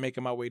 I start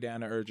making my way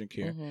down to urgent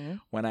care. Mm-hmm.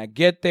 When I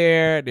get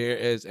there, there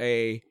is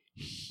a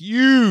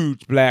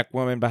huge black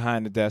woman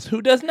behind the desk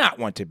who does not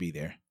want to be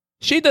there.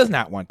 She does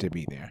not want to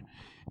be there.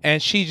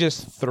 And she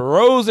just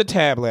throws a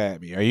tablet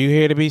at me. Are you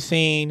here to be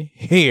seen?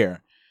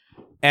 Here.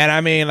 And I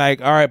mean, like,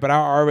 all right,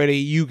 but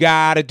you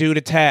got to do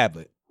the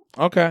tablet.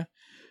 Okay.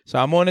 So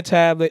I'm on the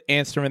tablet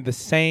answering the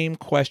same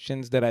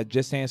questions that I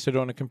just answered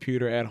on the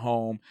computer at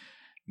home.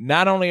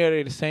 Not only are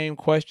they the same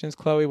questions,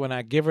 Chloe, when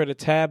I give her the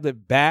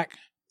tablet back,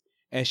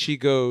 And she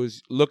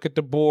goes, look at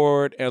the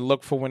board and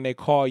look for when they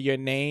call your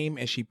name.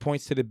 And she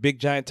points to the big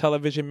giant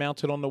television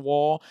mounted on the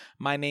wall.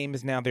 My name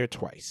is now there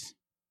twice.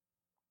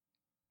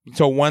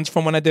 So once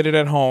from when I did it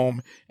at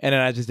home, and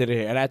then I just did it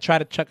here. And I try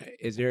to check,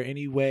 is there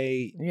any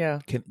way,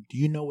 do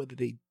you know whether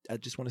I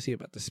just want to see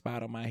about the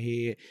spot on my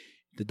head.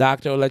 The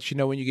doctor will let you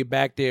know when you get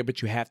back there,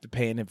 but you have to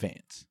pay in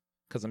advance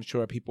because I'm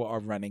sure people are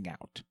running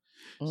out.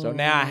 So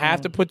now I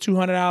have to put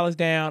 $200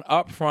 down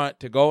up front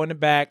to go in the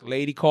back.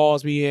 Lady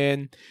calls me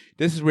in.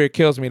 This is where it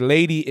kills me.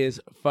 Lady is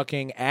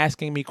fucking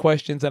asking me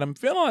questions that I'm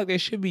feeling like they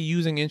should be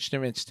using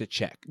instruments to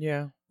check.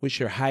 Yeah. What's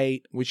your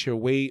height? What's your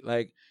weight?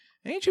 Like,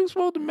 ain't you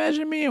supposed to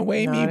measure me and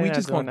weigh me? We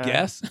just gonna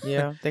guess.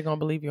 Yeah, they're gonna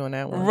believe you on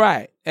that one.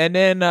 Right. And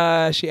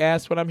then she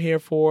asks what I'm here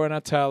for, and I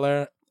tell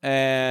her.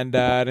 And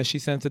then she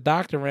sends the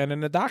doctor in,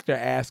 and the doctor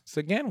asks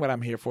again what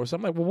I'm here for. So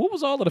I'm like, well, what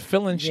was all of the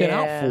filling shit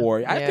out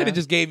for? I could have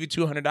just gave you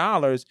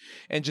 $200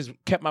 and just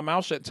kept my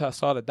mouth shut until I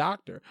saw the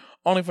doctor.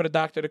 Only for the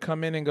doctor to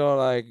come in and go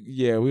like,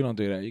 yeah, we don't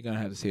do that. You're going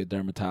to have to see a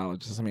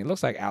dermatologist. I mean, it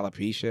looks like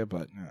alopecia,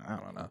 but I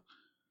don't know.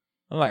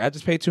 I'm like, I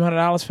just paid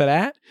 $200 for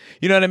that.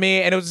 You know what I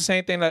mean? And it was the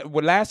same thing. Like,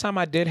 last time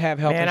I did have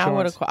health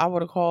insurance, I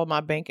would have called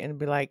my bank and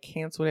be like,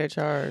 cancel that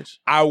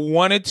charge. I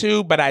wanted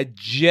to, but I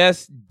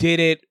just did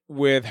it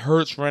with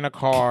Hertz Rent a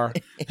Car.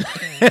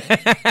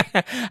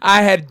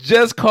 I had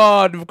just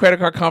called the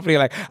credit card company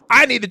like,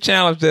 I need to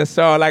challenge this.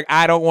 So like,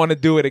 I don't want to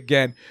do it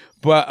again.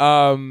 But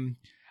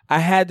I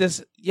had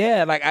this,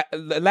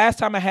 last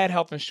time I had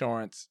health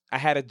insurance, I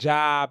had a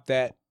job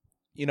that,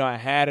 you know, I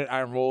had it,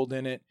 I enrolled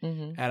in it,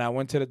 and I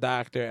went to the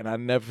doctor, and I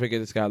never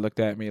forget this guy looked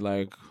at me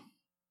like,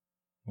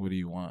 what do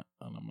you want?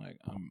 And I'm like,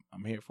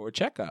 I'm here for a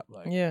checkup.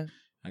 Like,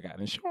 I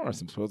got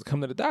insurance. I'm supposed to come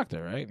to the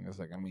doctor, right? And it's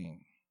like, I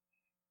mean,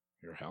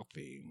 you're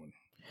healthy.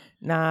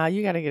 Nah,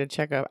 you got to get a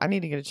checkup. I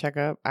need to get a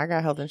checkup. I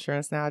got health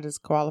insurance now. I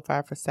just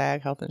qualified for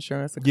SAG health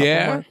insurance.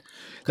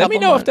 Let me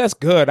know if that's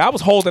good. I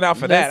was holding out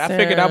for that. I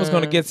figured I was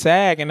going to get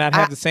SAG and not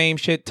have the same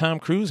shit Tom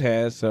Cruise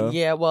has. So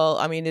yeah, well,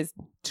 I mean, it's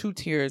 2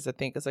 tiers. I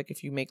think it's like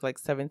if you make like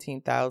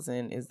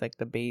 17,000 is like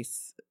the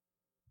base,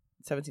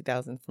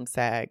 17,000 from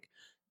SAG.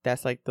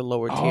 That's like the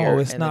lower tier. Oh,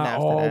 it's not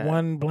all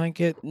one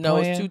blanket. No,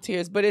 plan? It's 2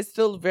 tiers, but it's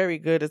still very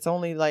good. It's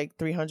only like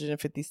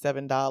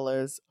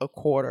 $357 a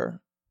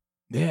quarter.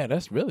 Yeah,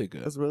 that's really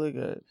good. It's really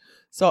good.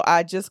 So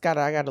I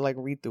gotta like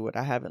read through it.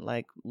 I haven't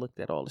like looked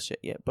at all the shit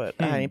yet, but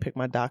I ain't picked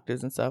my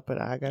doctors and stuff. But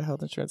I got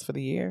health insurance for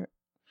the year,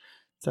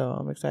 so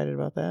I'm excited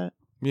about that.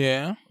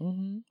 Yeah.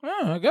 Oh,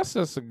 I guess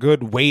that's a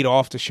good weight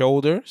off the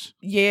shoulders.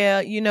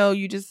 Yeah, you know,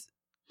 you just.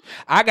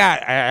 I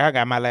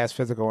got my last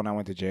physical when I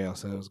went to jail,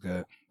 so it was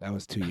good. That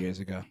was 2 years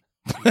ago.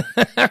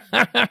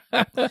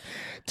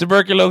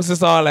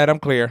 Tuberculosis, all that. I'm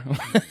clear.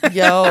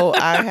 Yo,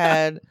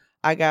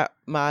 I got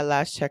my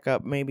last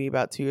checkup maybe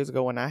about 2 years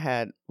ago when I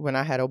had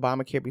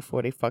Obamacare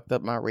before they fucked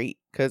up my rate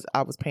because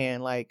I was paying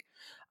like,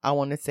 I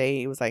want to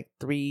say it was like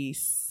 $3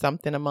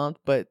 something a month,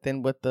 but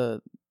then with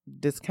the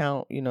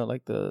discount, you know,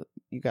 like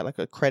you got like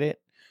a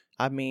credit.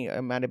 I mean,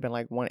 it might have been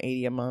like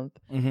 $180 a month,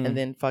 and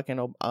then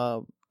fucking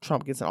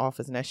Trump gets in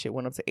office and that shit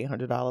went up to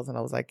 $800, and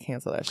I was like,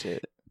 cancel that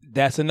shit.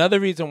 That's another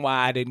reason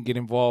why I didn't get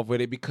involved with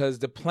it, because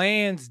the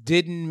plans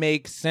didn't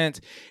make sense.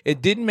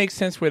 It didn't make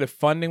sense where the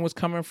funding was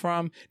coming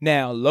from.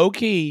 Now, low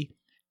key,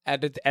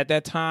 at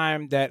that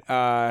time that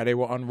they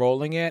were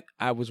unrolling it,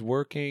 I was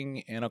working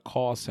in a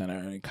call center,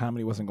 and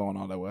comedy wasn't going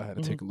all that well. I had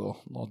to take a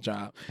little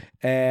job,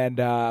 and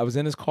I was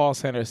in this call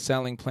center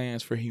selling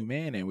plans for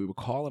Humana, and we were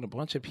calling a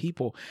bunch of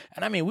people,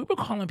 and I mean, we were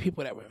calling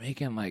people that were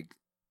making like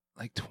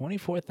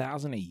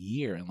 $24,000 a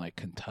year in like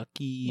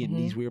Kentucky and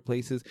these weird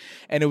places.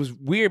 And it was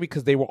weird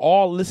because they were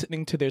all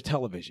listening to their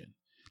television.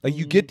 Like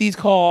you get these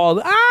calls,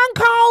 I'm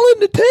calling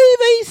the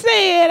TV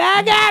said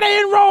I gotta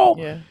enroll.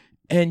 Yeah.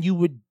 And you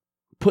would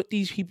put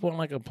these people on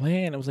like a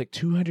plan. It was like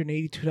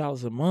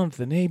 $282 a month,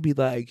 and they'd be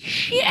like,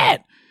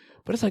 shit.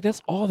 But it's like,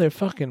 that's all their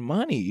fucking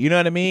money. You know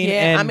what I mean?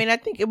 Yeah, I mean, I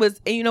think it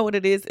was, and you know what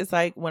it is? It's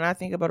like, when I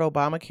think about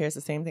Obamacare, it's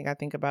the same thing I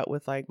think about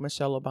with like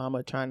Michelle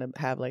Obama trying to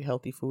have like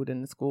healthy food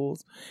in the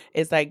schools.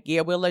 It's like,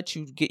 yeah, we'll let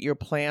you get your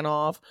plan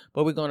off,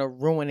 but we're going to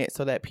ruin it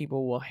so that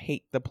people will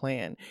hate the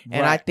plan.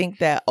 And I think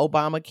that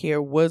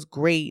Obamacare was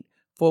great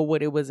for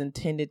what it was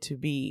intended to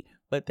be,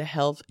 but the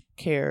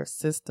healthcare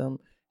system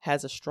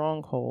has a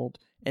stronghold,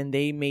 and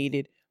they made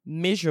it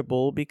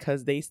miserable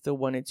because they still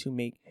wanted to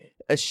make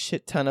a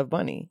shit ton of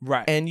money.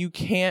 Right. And you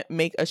can't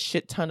make a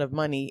shit ton of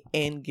money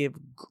and give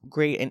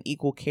great and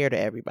equal care to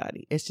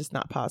everybody. It's just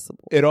not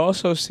possible. It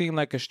also seemed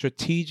like a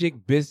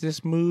strategic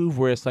business move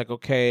where it's like,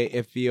 okay,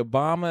 if the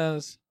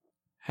Obamas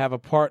have a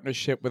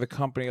partnership with a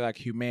company like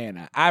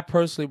Humana. I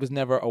personally was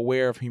never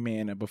aware of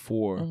Humana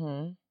before.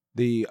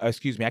 I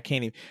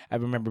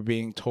remember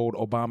being told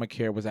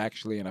Obamacare was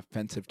actually an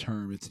offensive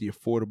term. It's the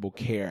Affordable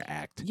Care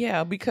Act.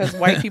 Yeah, because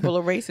white people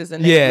are racist,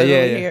 and they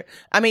literally hear.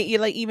 I mean,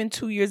 like even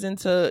 2 years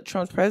into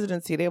Trump's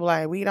presidency, they were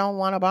like, "We don't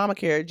want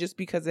Obamacare just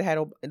because it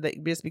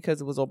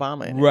was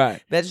Obama." In it.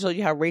 Right. That shows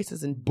you how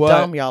racist and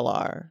dumb y'all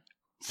are.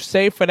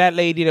 Say for that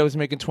lady that was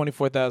making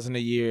 $24,000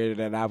 a year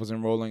that I was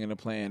enrolling in a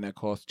plan that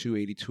cost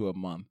 $282 a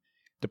month.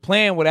 the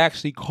plan would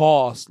actually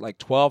cost like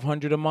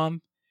 $1,200 a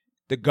month.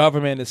 The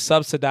government is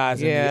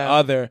subsidizing the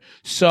other.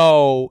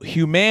 So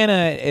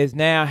Humana is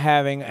now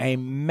having a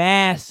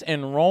mass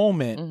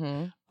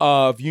enrollment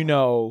of,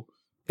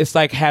 it's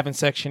like having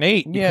Section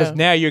 8 because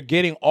now you're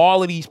getting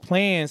all of these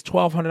plans,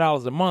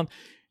 $1,200 a month.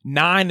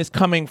 9 is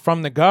coming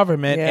from the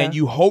government and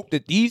you hope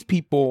that these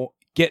people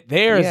get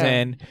theirs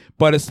in.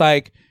 But it's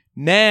like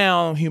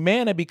now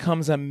Humana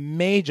becomes a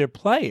major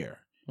player.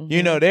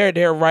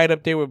 They're right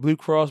up there with Blue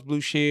Cross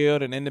Blue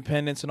Shield and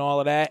Independence and all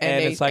of that.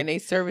 And it's like, and they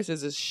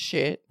services is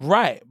shit.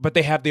 Right. But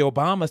they have the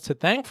Obamas to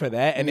thank for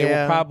that. And they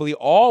will probably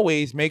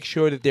always make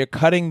sure that they're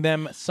cutting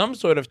them some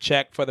sort of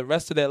check for the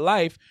rest of their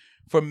life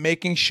for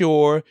making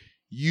sure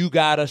you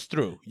got us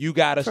through.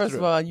 First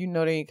of all,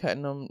 they ain't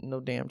cutting them no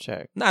damn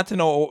check. Not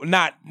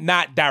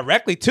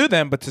directly to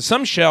them, but to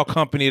some shell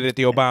company that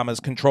the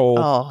Obamas control.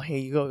 Oh, here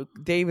you go.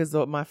 Dave is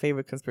my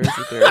favorite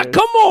conspiracy theorist.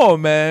 Come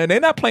on, man. They're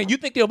not playing. You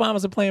think the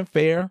Obamas are playing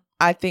fair?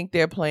 I think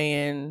they're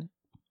playing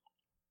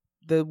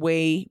the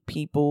way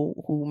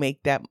people who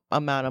make that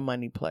amount of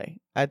money play.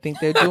 I think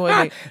they're doing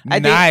it.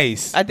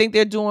 I think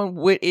they're doing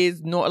what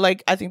is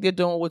I think they're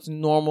doing what's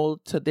normal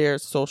to their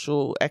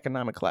social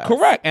economic class.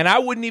 Correct. And I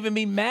wouldn't even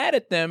be mad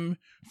at them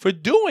for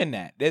doing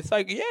that. It's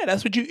like,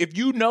 that's what if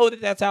you know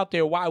that that's out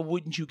there, why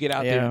wouldn't you get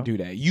out there and do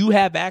that? You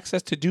have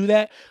access to do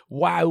that.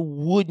 Why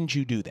wouldn't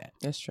you do that?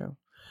 That's true.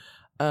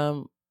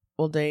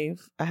 Well,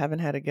 Dave, I haven't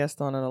had a guest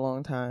on in a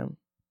long time.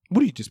 What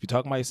do you just be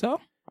talking about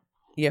yourself?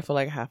 Yeah, for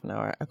like half an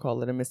hour. I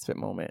call it a misfit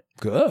moment.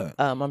 Good.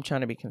 I'm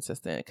trying to be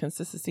consistent.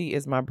 Consistency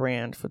is my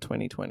brand for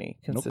 2020.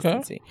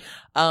 Consistency.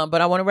 Okay.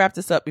 But I want to wrap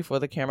this up before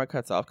the camera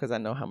cuts off because I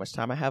know how much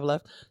time I have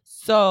left.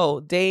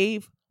 So,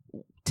 Dave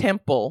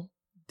Temple,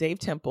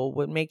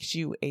 what makes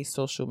you a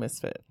social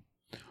misfit?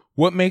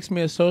 What makes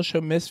me a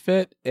social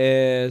misfit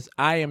is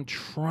I am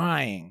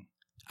trying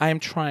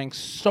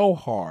so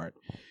hard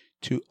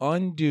to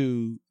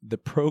undo the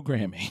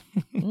programming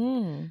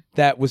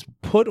that was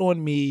put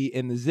on me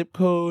in the zip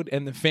code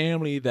and the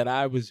family that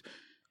I was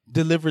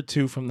delivered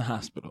to from the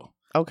hospital.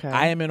 Okay.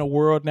 I am in a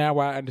world now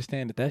where I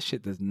understand that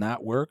shit does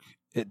not work.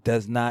 It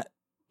does not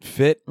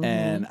fit.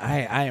 And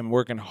I am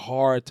working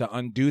hard to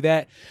undo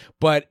that.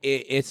 But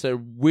it's a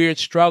weird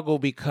struggle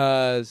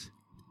because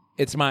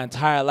it's my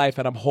entire life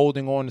and I'm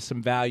holding on to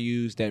some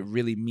values that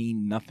really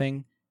mean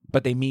nothing.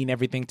 But they mean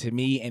everything to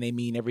me and they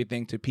mean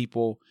everything to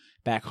people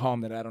back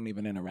home that I don't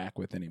even interact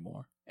with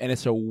anymore. And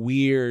it's a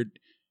weird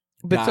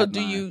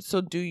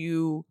do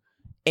you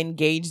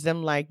engage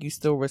them like you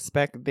still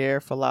respect their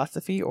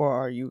philosophy, or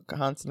are you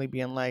constantly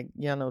being like,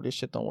 no, this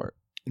shit don't work?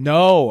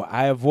 No,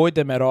 I avoid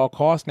them at all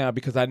costs now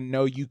because I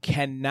know you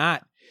can't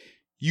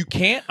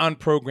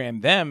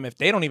unprogram them if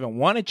they don't even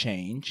want to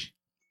change.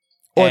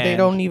 Or they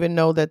don't even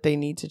know that they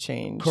need to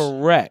change.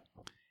 Correct.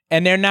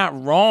 And they're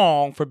not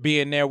wrong for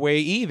being their way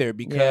either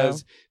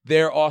because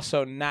they're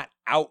also not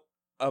out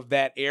of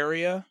that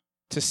area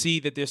to see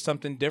that there's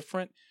something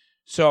different.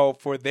 So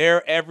for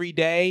their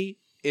everyday,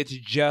 it's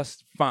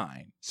just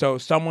fine. So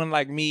someone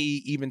like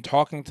me, even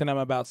talking to them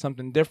about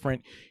something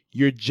different,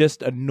 you're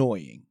just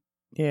annoying.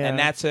 Yeah. And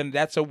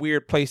that's a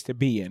weird place to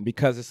be in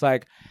because it's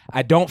like,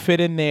 I don't fit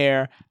in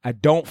there. I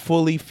don't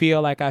fully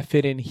feel like I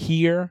fit in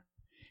here.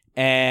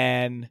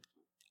 And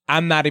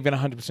I'm not even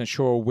 100%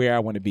 sure where I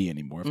want to be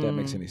anymore, if that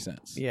makes any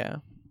sense. Yeah.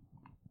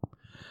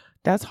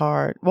 That's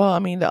hard. Well, I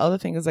mean, the other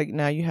thing is like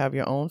now you have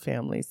your own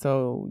family.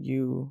 So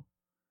you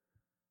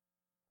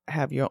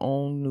have your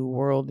own new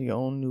world, your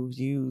own new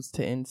views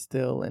to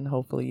instill, and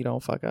hopefully you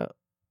don't fuck up.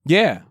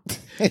 Yeah.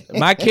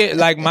 My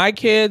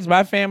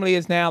family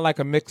is now like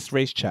a mixed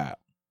race child.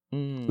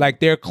 Like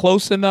they're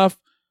close enough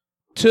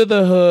to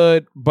the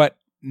hood, but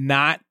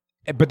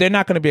they're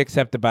not going to be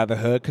accepted by the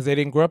hood because they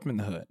didn't grow up in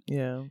the hood.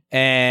 Yeah.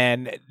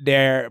 And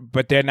they're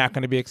not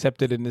going to be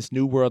accepted in this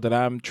new world that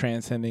I'm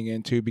transcending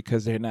into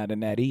because they're not in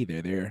that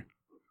either. They're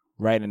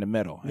right in the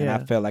middle. And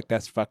I feel like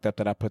that's fucked up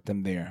that I put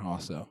them there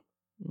also.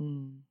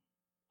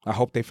 I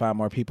hope they find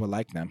more people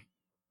like them.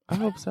 I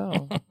hope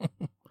so.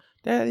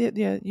 There's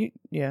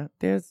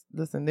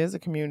a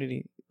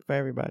community for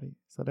everybody.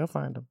 So they'll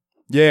find them.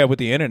 Yeah, with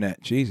the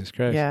internet. Jesus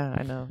Christ. Yeah,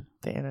 I know.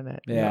 The internet.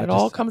 Yeah, it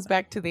all comes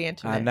back to the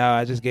internet. I know.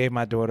 I just gave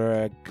my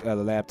daughter a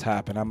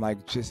laptop, and I'm like,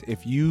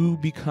 if you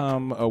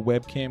become a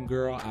webcam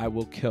girl, I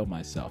will kill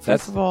myself.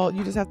 First of all,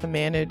 you just have to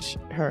manage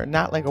her.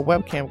 Not like a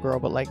webcam girl,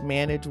 but like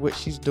manage what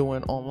she's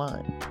doing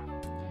online.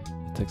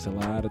 It takes a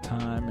lot of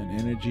time and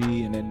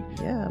energy, and then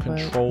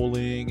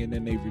controlling, and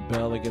then they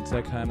rebel against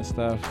that kind of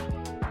stuff.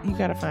 You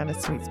got to find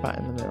a sweet spot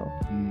in the middle.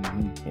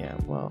 Yeah,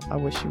 well, I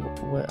wish you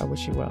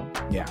well.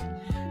 Yeah.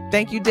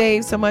 Thank you,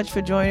 Dave, so much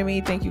for joining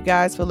me. Thank you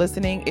guys for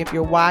listening. If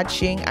you're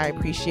watching, I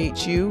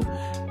appreciate you.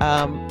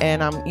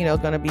 And I'm,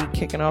 going to be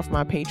kicking off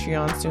my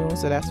Patreon soon.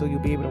 So that's where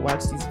you'll be able to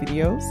watch these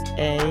videos.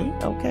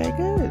 Okay,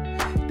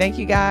 good. Thank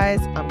you,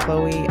 guys. I'm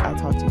Chloe. I'll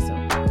talk to you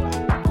soon.